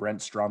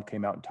Brent Strom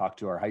came out and talked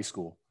to our high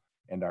school.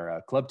 and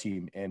our club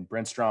team. And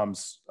Brent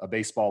Strom's a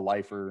baseball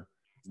lifer,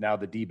 now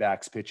the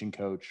D-backs pitching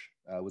coach,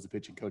 was a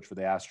pitching coach for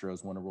the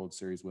Astros, won a World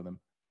Series with him.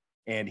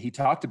 And he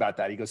talked about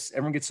that. He goes,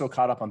 everyone gets so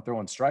caught up on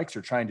throwing strikes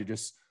or trying to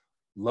just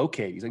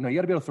locate. He's like, no, you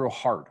got to be able to throw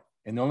hard.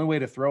 And the only way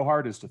to throw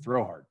hard is to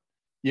throw hard,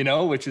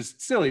 which is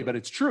silly, but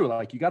it's true.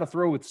 Like, you got to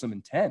throw with some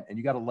intent and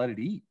you got to let it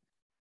eat.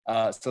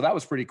 So that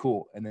was pretty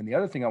cool. And then the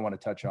other thing I want to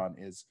touch on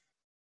is,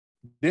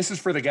 this is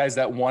for the guys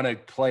that want to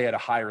play at a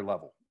higher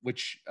level,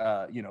 which,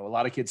 a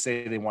lot of kids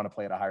say they want to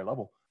play at a higher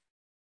level.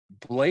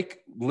 Blake,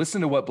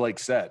 listen to what Blake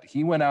said.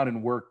 He went out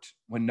and worked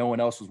when no one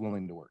else was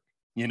willing to work.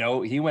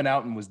 He went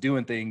out and was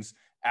doing things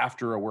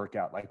after a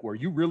workout, like where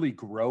you really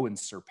grow and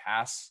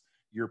surpass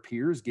your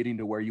peers. Getting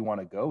to where you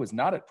want to go is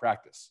not at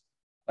practice.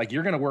 Like,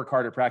 you're going to work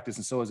hard at practice,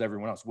 and so is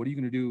everyone else. What are you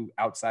going to do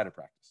outside of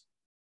practice?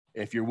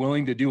 If you're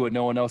willing to do what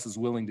no one else is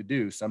willing to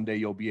do, someday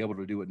you'll be able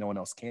to do what no one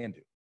else can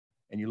do.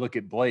 And you look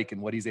at Blake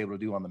and what he's able to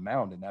do on the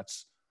mound, and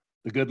that's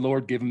the good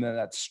Lord give him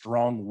that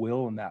strong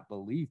will and that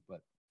belief. But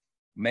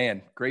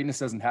man, greatness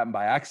doesn't happen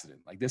by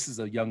accident. Like, this is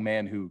a young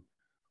man who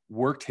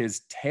worked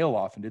his tail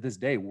off, and to this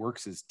day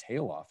works his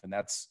tail off. And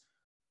that's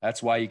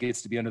why he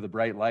gets to be under the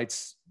bright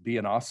lights,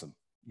 being awesome.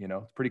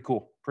 It's pretty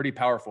cool, pretty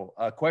powerful.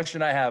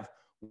 Question I have: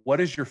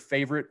 what is your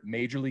favorite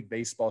Major League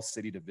Baseball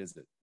city to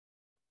visit?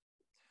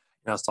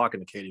 I was talking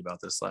to Katie about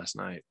this last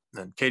night,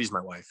 and Katie's my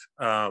wife.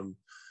 I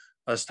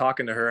was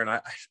talking to her, and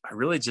I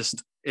really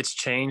just, it's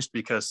changed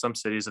because some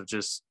cities have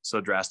just so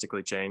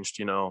drastically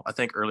changed. I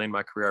think early in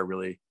my career, I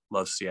really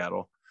loved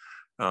Seattle.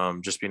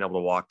 Just being able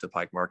to walk to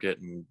Pike Market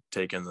and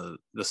take in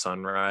the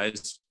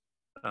sunrise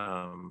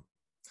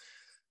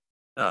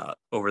I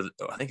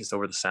think it's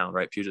over the Sound,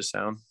 right? Puget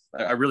Sound.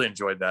 I really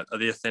enjoyed that.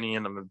 The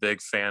Athenian, I'm a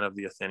big fan of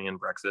the Athenian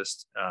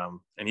breakfast.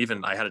 And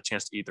even I had a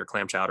chance to eat their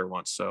clam chowder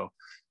once, so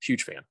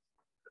huge fan.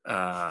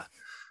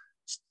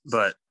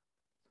 But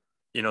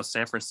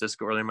San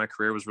Francisco early in my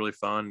career was really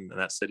fun, and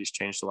that city's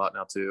changed a lot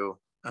now too.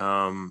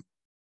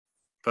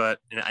 But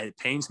it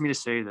pains me to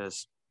say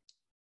this,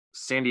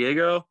 San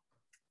Diego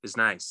is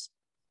nice.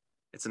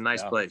 It's a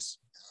nice place.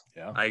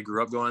 Yeah. I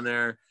grew up going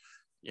there.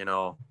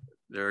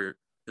 They're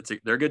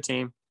a good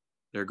team.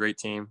 They're a great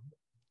team.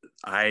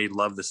 I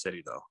love the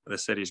city though. The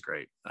city's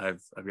great.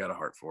 I've got a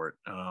heart for it.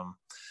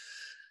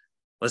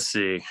 Let's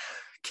see.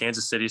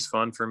 Kansas City's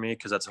fun for me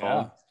because that's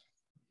home.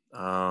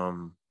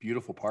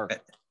 Beautiful park.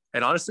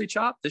 And honestly,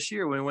 Chop, this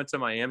year when we went to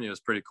Miami, it was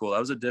pretty cool. That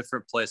was a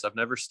different place. I've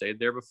never stayed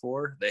there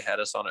before. They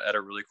had us at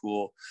a really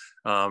cool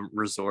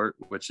resort,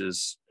 which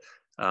is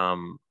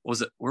where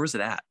was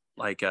it at?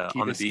 Like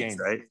on the beach,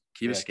 right?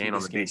 Key Biscayne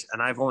on the beach.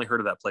 And I've only heard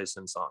of that place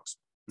in songs.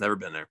 Never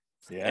been there.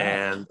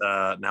 Yeah. And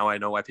now I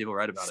know why people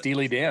write about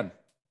Steely it. Dan.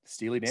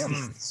 Steely Dan.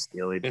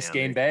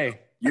 Biscayne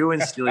Bay. You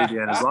and Steely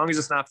Dan. As long as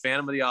it's not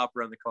Phantom of the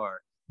Opera in the car,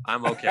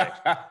 I'm okay.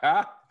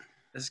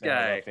 This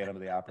guy. Phantom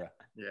of the Opera.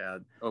 Yeah.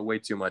 Oh, way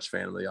too much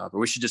Phantom of the Opera.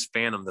 We should just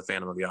Phantom the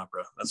Phantom of the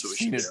Opera. That's what we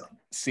should do.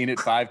 Seen it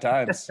 5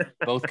 times.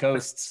 Both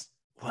coasts.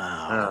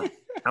 Wow.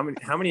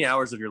 How many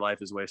hours of your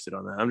life is wasted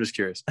on that? I'm just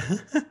curious.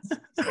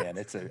 Man,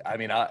 it's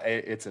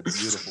a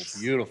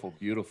beautiful,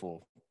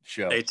 beautiful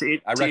show.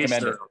 Hey, I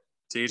recommend it.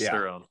 To each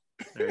their own.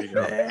 There you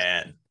go.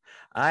 Man.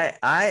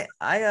 I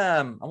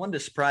wanted to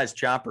surprise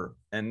Chopper,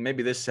 and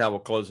maybe this is how we'll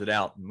close it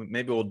out.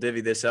 Maybe we'll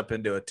divvy this up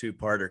into a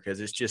 2-parter because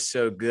it's just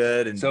so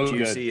good and so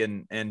juicy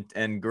good.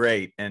 and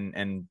great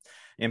and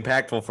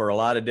impactful for a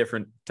lot of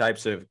different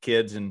types of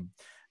kids and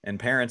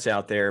parents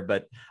out there.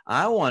 But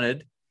I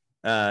wanted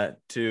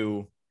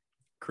to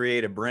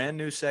create a brand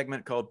new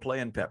segment called Play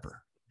and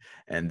Pepper.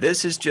 And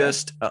this is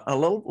just a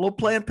little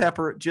Play and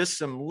Pepper, just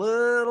some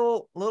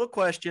little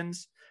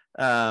questions.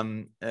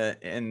 And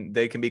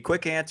they can be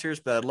quick answers,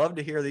 but I'd love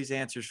to hear these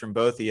answers from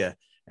both of you.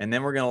 And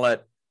then we're going to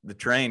let the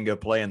Train go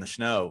play in the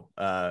snow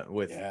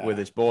with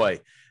his boy.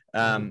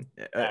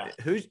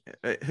 Who's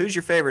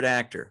your favorite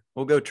actor?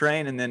 We'll go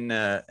Train and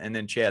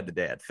then Chad the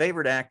dad.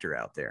 Favorite actor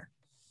out there?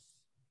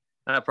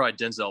 Probably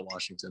Denzel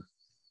Washington.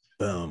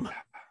 Boom.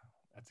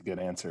 That's a good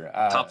answer.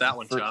 Top that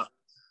one, Chop.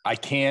 I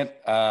can't.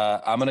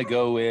 I'm going to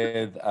go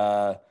with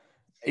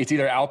it's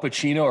either Al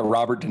Pacino or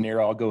Robert De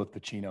Niro. I'll go with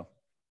Pacino.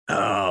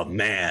 Oh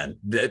man,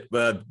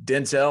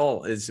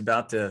 Denzel is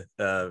about to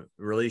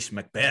release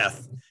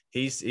Macbeth.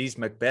 He's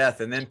Macbeth,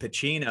 and then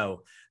Pacino,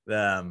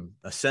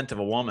 A Scent of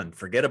a Woman.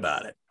 Forget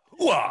about it.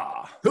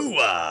 Hooah!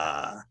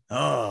 Hooah!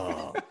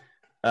 Oh,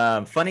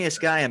 funniest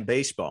guy in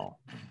baseball.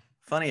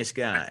 Funniest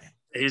guy.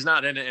 He's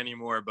not in it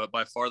anymore, but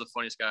by far the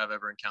funniest guy I've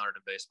ever encountered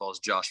in baseball is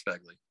Josh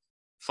Fegley.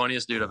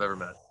 Funniest dude I've ever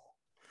met.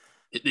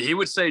 He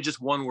would say just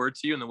one word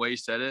to you, and the way he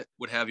said it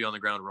would have you on the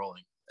ground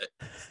rolling. It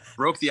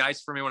broke the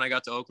ice for me when I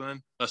got to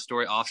Oakland. A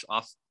story off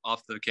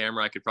the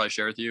camera I could probably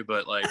share with you,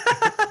 but like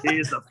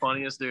he's the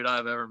funniest dude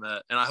I've ever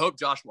met. And I hope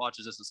Josh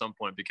watches this at some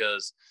point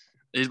because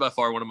he's by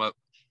far one of my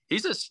 –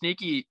 he's a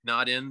sneaky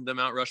not in the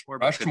Mount Rushmore.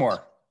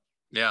 Rushmore.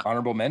 Yeah.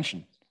 Honorable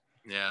mention.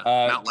 Yeah.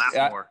 Mount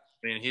Latimore.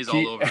 I mean, he's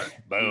all over it.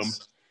 Boom.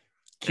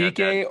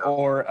 Kike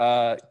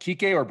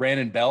or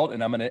Brandon Belt,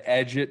 and I'm going to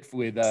edge it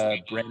with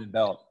Brandon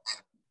Belt.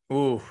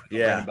 Ooh,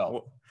 yeah.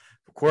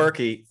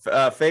 Quirky.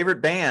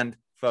 Favorite band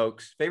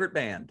folks. Favorite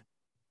band.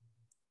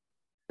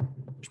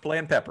 Just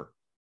playing Pepper.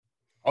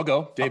 I'll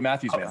go Dave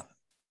Matthews Band.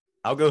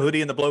 I'll go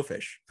Hootie and the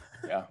Blowfish.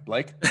 Yeah,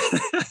 Blake.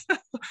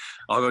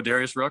 I'll go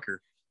Darius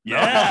Rucker. Yeah.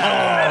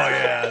 Oh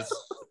yes.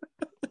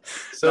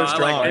 So no,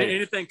 strong. I like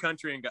anything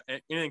country and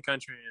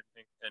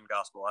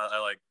gospel. I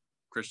like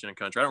Christian and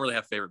country. I don't really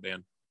have a favorite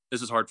band.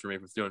 This is hard for me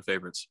with doing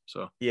favorites.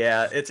 So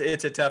yeah, it's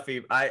a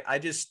toughie. I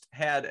just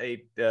had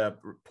a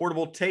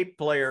portable tape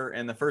player,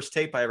 and the first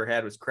tape I ever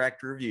had was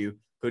Cracked Review,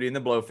 Hootie and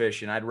the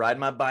Blowfish, and I'd ride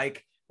my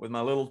bike with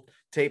my little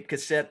tape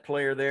cassette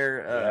player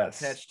there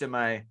attached to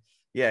my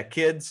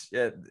kids.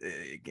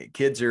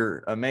 Kids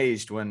are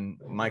amazed when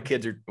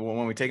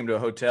when we take them to a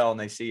hotel and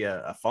they see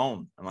a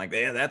phone. I'm like,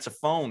 yeah, that's a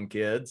phone,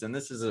 kids, and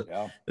this is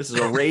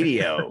a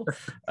radio.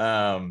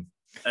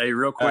 Hey,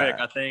 real quick,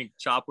 I think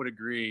Chop would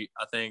agree.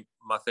 I think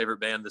my favorite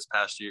band this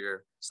past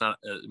year, it's not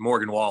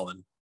Morgan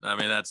Wallen. I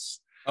mean, that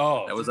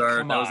was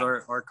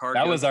our card.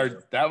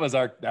 That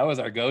was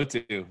our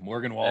go-to,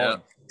 Morgan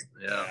Wallen.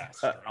 Yeah.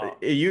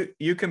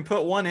 You can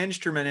put one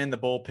instrument in the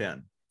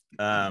bullpen.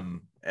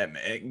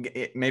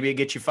 Maybe it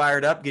gets you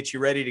fired up, gets you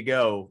ready to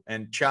go.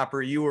 And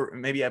Chopper,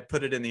 maybe I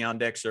put it in the on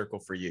deck circle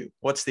for you.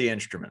 What's the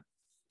instrument?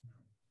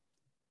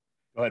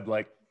 Go ahead,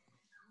 Blake.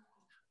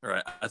 All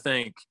right. I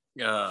think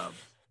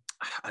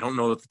I don't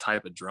know what the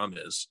type of drum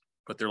is,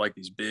 but they're like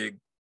these big,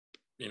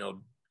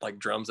 like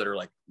drums that are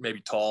like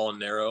maybe tall and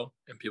narrow,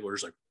 and people are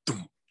just like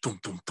dum dum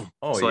dum dum.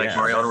 Oh, so like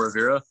Mariano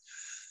Rivera.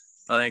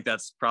 I think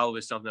that's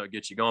probably something that would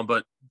get you going.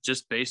 But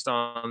just based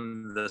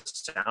on the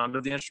sound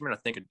of the instrument, I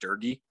think a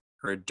dirge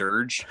or a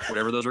dirge,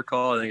 whatever those are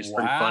called, I think it's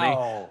pretty funny.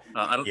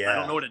 I don't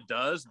know what it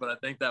does, but I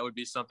think that would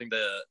be something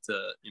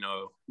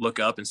to look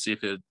up and see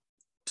if it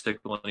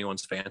tickle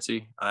anyone's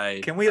fancy.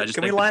 Can we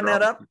line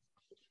that up?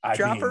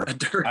 Chopper?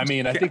 I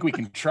think we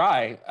can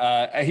try.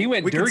 He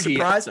went dirgy. We can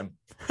surprise him.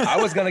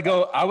 I was gonna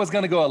go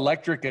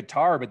electric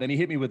guitar, but then he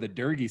hit me with a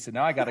dirgy, so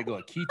now I got to go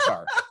a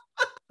keytar.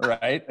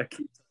 Right? A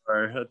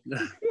keytar.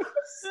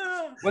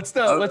 What's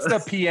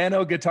the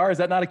piano guitar? Is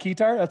that not a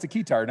keytar? That's a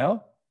keytar,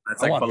 no?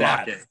 That's like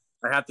Ballgame.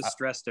 I have to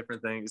stress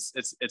different things.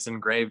 It's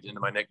engraved into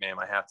my nickname.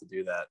 I have to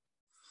do that.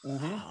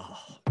 Mm-hmm.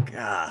 Oh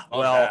God.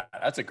 Well,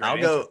 that's a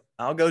great.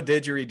 I'll go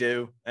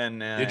didgeridoo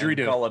and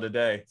call it a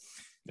day.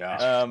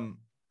 Yeah.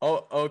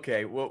 Oh,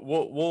 okay.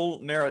 We'll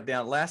narrow it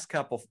down. Last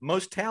couple.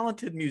 Most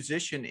talented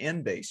musician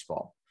in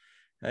baseball.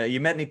 You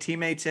met any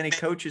teammates, any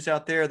coaches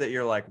out there that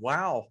you're like,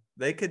 wow,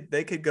 they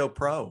could go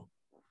pro?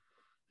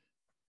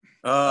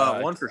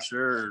 One for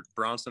sure,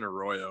 Bronson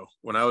Arroyo.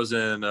 When I was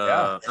in, and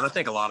I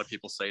think a lot of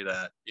people say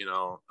that,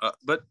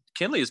 but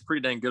Kenley is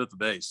pretty dang good at the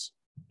bass.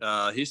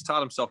 He's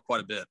taught himself quite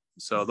a bit.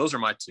 So those are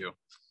my two.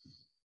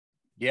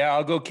 Yeah,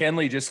 I'll go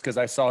Kenley just because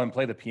I saw him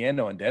play the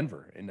piano in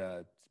Denver, and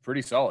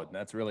pretty solid. And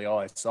that's really all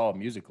I saw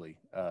musically.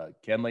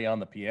 Kenley on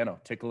the piano,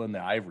 tickling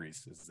the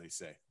ivories, as they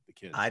say, the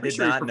kids. I did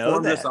not know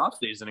that. This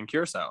offseason in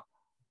Curacao.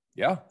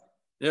 Yeah.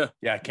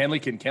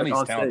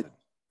 Kenley's talented.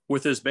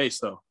 With his bass,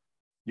 though.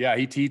 Yeah,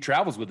 he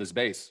travels with his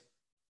bass.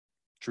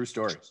 True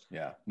story.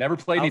 Yeah. Never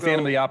played any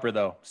Phantom of the Opera,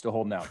 though. Still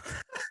holding out.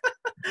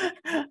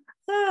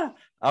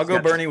 I'll go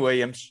Bernie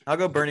Williams.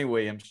 Bernie.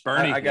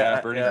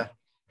 Bernie.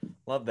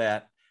 Love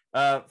that.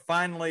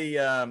 Finally,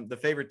 the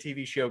favorite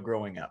TV show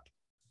growing up.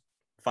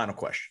 Final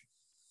question.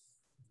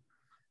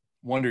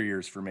 Wonder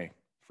Years for me.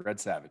 Fred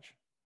Savage.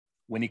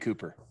 Winnie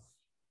Cooper.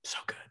 So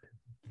good.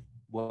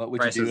 What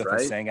would you do if I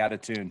sang out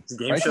of tune?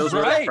 Game shows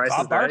right.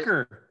 Bob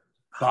Barker.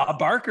 Bob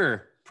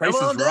Barker. Price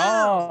is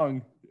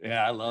Wrong.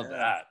 Yeah, I love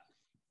that.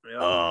 Yeah.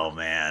 Oh,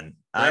 man.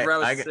 Whenever I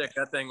was sick,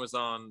 that thing was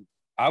on.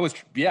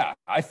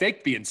 I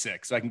faked being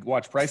sick so I can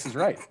watch Price is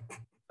Right.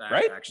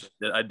 Right? Actually,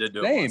 I did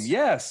do it. Same, once.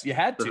 yes. You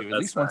had to, at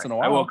least once in a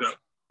while. I woke up.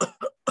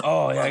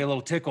 Oh, yeah, a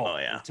little tickle. Oh,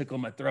 yeah. Tickle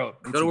in my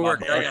throat. Go to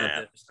work.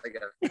 I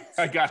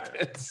got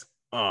this.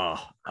 Oh,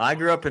 I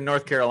grew up in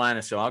North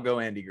Carolina, so I'll go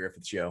Andy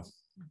Griffith Show.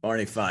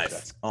 Barney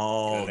Fife.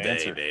 All day,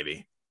 answer.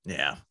 Baby.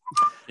 Yeah.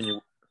 I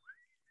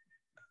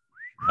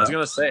was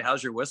going to say,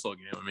 how's your whistle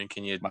game? I mean,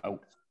 can you?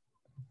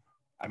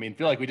 I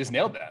feel like we just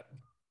nailed that.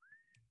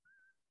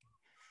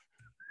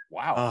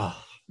 Wow.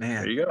 Oh,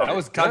 man. There you go. That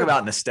was talk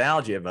about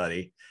nostalgia,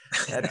 buddy.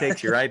 That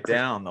takes you right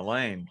down the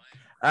lane.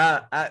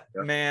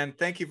 Man,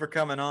 thank you for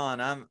coming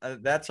on.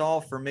 That's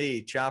all for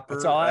me, Chopper.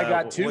 That's all I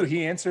got too.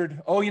 He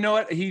answered. Oh, you know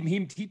what?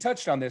 He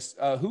touched on this.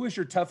 Who is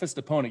your toughest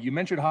opponent? You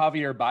mentioned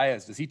Javier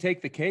Baez. Does he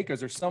take the cake, or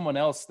is there someone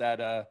else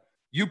that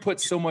you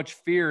put so much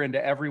fear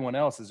into everyone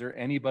else? Is there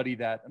anybody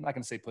that, I'm not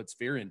going to say puts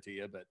fear into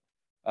you, but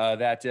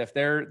that if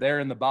they're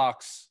in the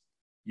box,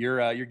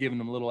 you're giving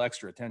them a little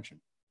extra attention?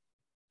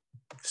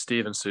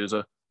 Steven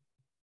Souza.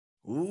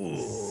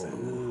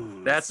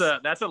 Ooh. That's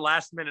a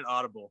last minute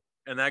audible.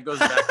 And that goes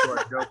back to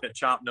our joke that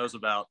Chop knows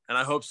about. And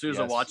I hope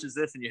Souza watches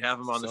this and you have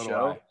him on the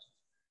show.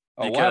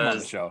 We'll have him on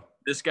the show.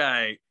 This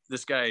guy,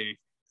 it's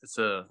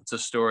a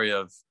story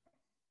of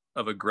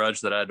a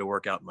grudge that I had to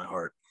work out in my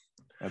heart.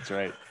 That's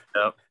right.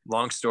 Yep.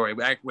 Long story.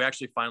 We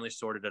actually finally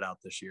sorted it out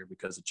this year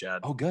because of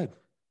Chad. Oh, good.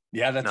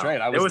 Yeah, that's right.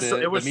 It was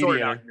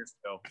sorted out years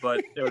ago,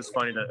 but it was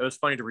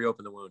funny to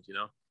reopen the wound,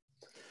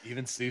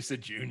 Even Sousa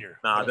Jr.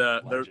 Nah,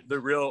 the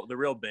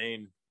real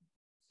bane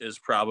is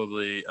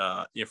probably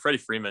Freddie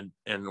Freeman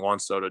and Juan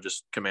Soto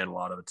just command a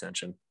lot of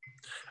attention.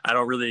 I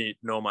don't really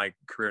know my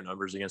career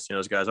numbers against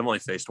those guys. I've only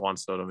faced Juan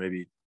Soto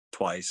maybe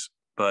twice,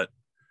 but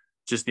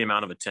just the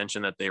amount of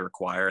attention that they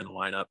require in the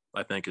lineup,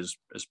 I think is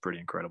pretty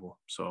incredible.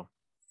 So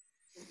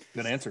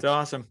good answer. It's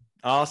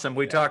awesome.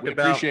 We talked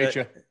about appreciate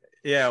you.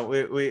 Yeah,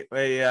 we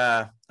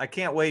I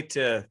can't wait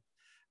to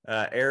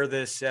air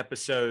this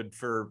episode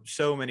for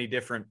so many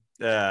different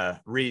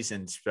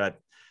reasons, but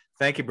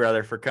thank you,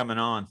 brother, for coming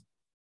on.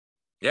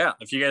 Yeah,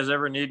 if you guys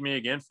ever need me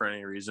again for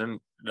any reason,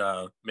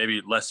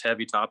 maybe less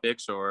heavy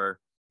topics, or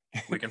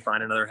we can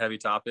find another heavy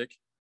topic.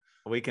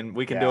 We can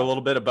do a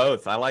little bit of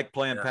both. I like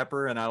playing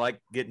pepper, and I like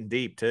getting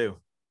deep too.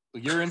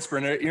 You're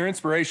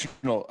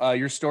inspirational.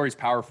 Your story's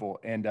powerful,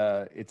 and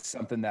it's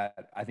something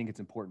that I think it's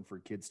important for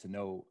kids to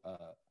know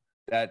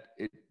that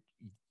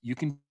you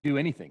can do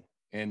anything.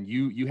 And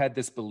you had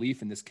this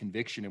belief and this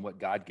conviction in what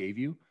God gave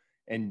you,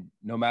 and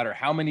no matter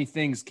how many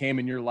things came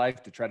in your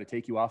life to try to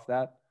take you off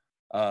that,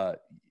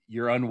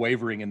 you're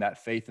unwavering in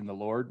that faith in the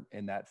Lord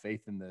and that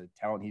faith in the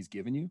talent He's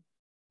given you.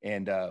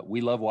 And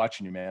we love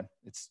watching you, man.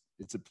 It's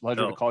a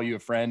pleasure to call you a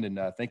friend, and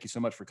thank you so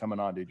much for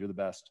coming on, dude. You're the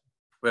best.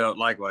 Well,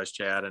 likewise,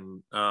 Chad.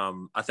 And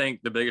I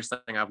think the biggest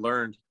thing I've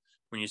learned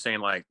when you're saying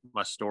like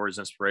my story is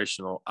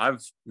inspirational,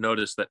 I've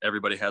noticed that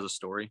everybody has a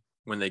story.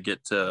 When they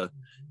get to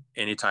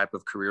any type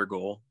of career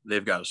goal,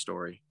 they've got a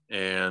story.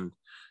 And,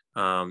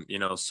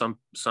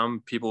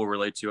 some people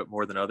relate to it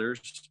more than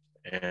others,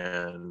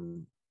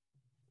 and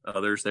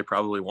others they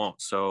probably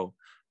won't. So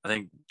I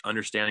think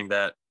understanding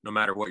that no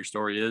matter what your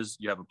story is,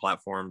 you have a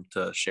platform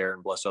to share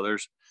and bless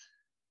others.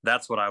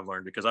 That's what I've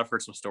learned, because I've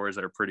heard some stories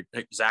that are pretty.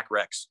 Hey, Zach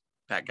Rex,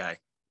 that guy,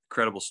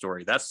 incredible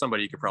story. That's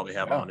somebody you could probably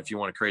have on if you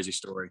want a crazy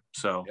story.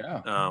 So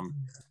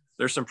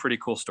there's some pretty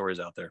cool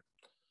stories out there.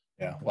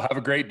 Yeah. Well, have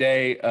a great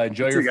day.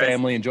 Enjoy your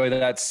family. Enjoy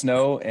that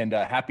snow, and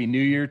Happy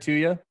New Year to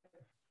you.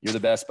 You're the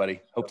best,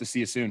 buddy. Hope to see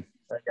you soon.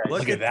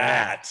 Look at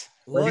that.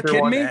 Are you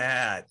kidding me?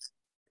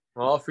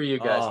 All for you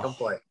guys. Come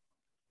play.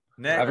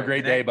 Have a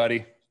great day,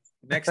 buddy.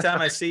 Next time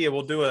I see you,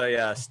 we'll do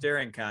a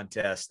staring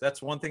contest.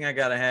 That's one thing I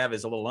got to have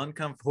is a little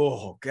uncomfortable.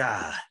 Oh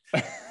God.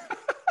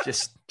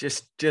 Just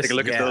take a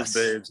look at those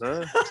babes,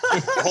 huh?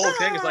 The whole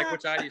thing is like,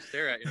 which eye do you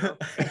stare at, you know?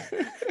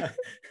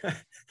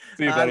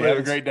 See you, buddy. Have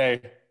a great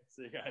day.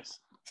 See you guys.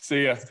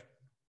 See ya.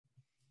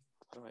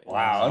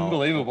 Wow.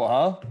 Unbelievable,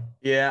 huh?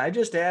 Yeah. I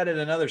just added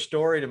another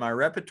story to my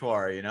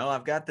repertoire.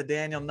 I've got the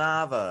Daniel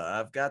Nava.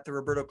 I've got the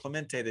Roberto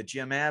Clemente, the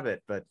Jim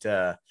Abbott, but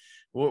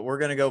we're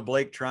going to go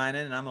Blake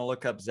Treinen, and I'm going to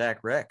look up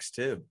Zach Rex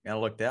too. Got to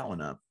look that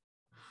one up.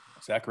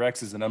 Zach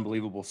Rex is an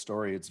unbelievable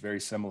story. It's very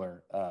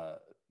similar.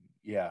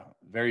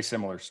 Very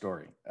similar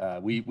story.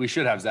 We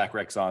should have Zach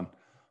Rex on.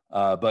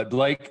 But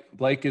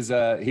Blake is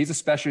he's a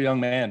special young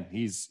man.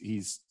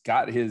 He's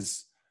got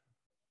his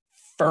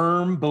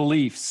firm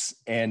beliefs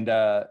and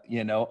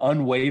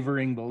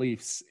unwavering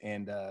beliefs,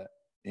 and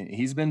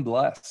he's been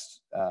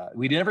blessed.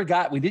 We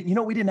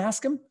didn't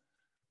ask him,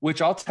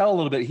 which I'll tell a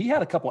little bit. He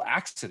had a couple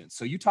accidents.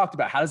 So you talked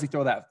about how does he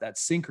throw that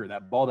sinker,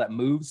 that ball that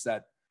moves,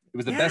 that it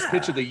was the best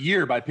pitch of the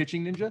year by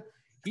Pitching Ninja.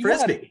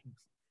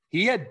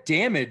 He had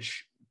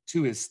damage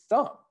to his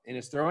thumb in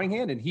his throwing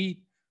hand, and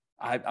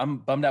I'm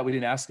bummed out we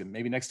didn't ask him.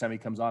 Maybe next time he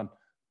comes on.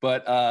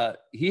 But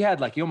he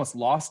almost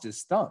lost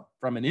his thumb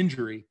from an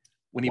injury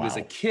when he was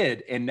a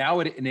kid, and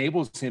now it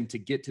enables him to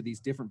get to these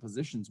different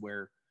positions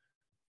where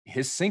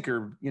his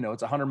sinker,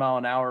 it's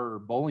 100-mile-an-hour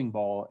bowling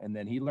ball, and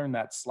then he learned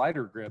that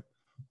slider grip.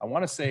 I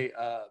want to say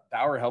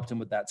Bauer helped him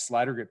with that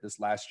slider grip this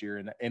last year,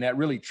 and that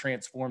really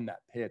transformed that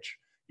pitch.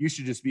 Used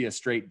to just be a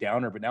straight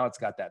downer, but now it's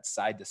got that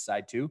side to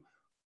side too.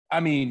 I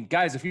mean,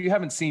 guys, if you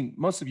haven't seen,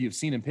 most of you have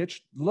seen him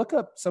pitch, look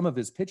up some of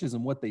his pitches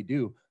and what they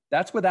do.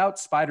 That's without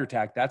spider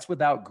tack. That's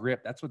without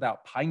grip. That's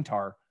without pine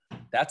tar.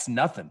 That's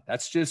nothing.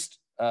 That's just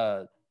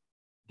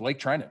Blake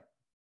Treinen.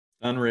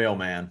 Unreal,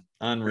 man.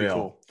 Unreal.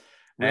 Cool.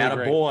 Really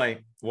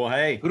Attaboy. Well,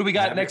 hey. Who do we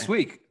got next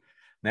week?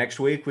 Next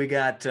week, we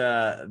got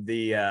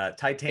the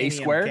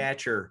titanium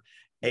catcher,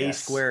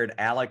 A-squared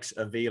Alex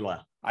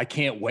Avila. I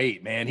can't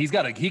wait, man. He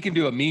can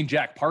do a mean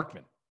Jack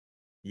Parkman.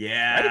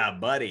 Yeah,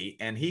 right? Buddy.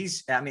 And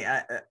he's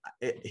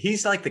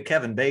like the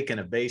Kevin Bacon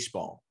of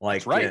baseball.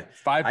 Like,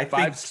 that's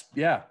right.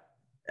 Yeah.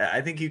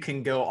 I think you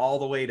can go all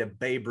the way to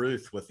Babe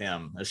Ruth with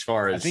him as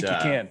far as I think you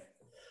can.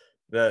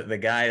 The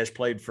guy has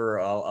played for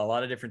a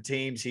lot of different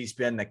teams. He's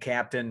been the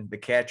captain, the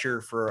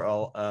catcher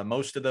for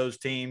most of those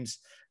teams.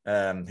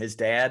 His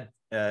dad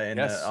in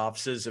the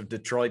offices of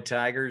Detroit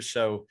Tigers.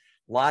 So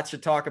lots to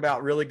talk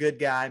about. Really good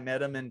guy.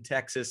 Met him in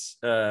Texas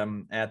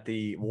at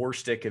the War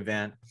Stick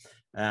event.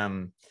 He's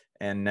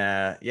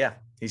going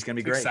to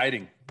be great.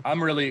 Exciting.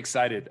 I'm really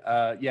excited.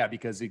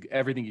 Because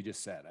everything you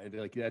just said,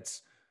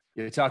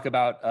 you talk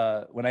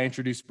about when I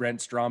introduced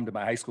Brent Strom to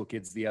my high school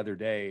kids the other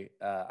day,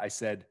 I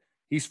said,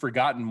 he's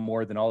forgotten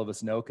more than all of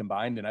us know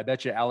combined. And I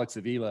bet you Alex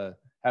Avila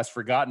has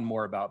forgotten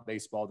more about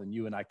baseball than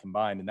you and I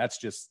combined. And that's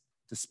just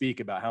to speak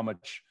about how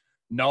much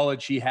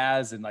knowledge he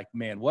has. And that's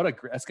going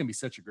to be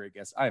such a great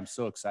guest. I am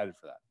so excited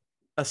for that.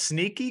 a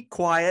sneaky,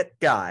 quiet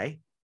guy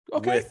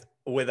Okay.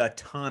 with a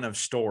ton of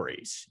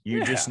stories.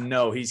 You just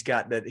know he's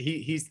got that.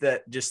 He's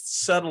that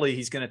just subtly,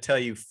 he's going to tell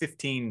you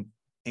 15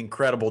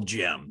 incredible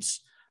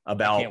gems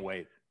about I can't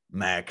wait.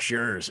 Max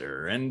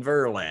Scherzer and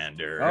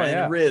Verlander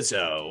and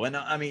Rizzo. And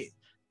I mean,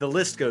 the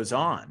list goes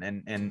on,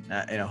 and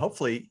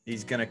hopefully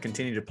he's going to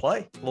continue to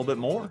play a little bit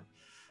more.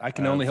 I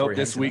can only hope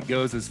this week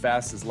goes as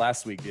fast as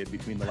last week did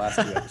between the last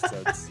 2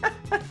 episodes.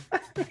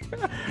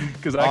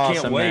 Because I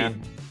can't wait.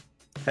 Man.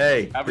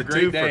 Hey, have a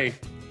great day.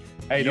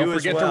 Hey, don't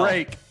forget to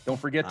rake. Don't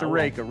forget to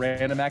rake a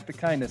random act of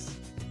kindness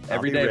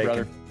every day,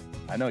 brother.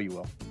 I know you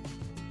will.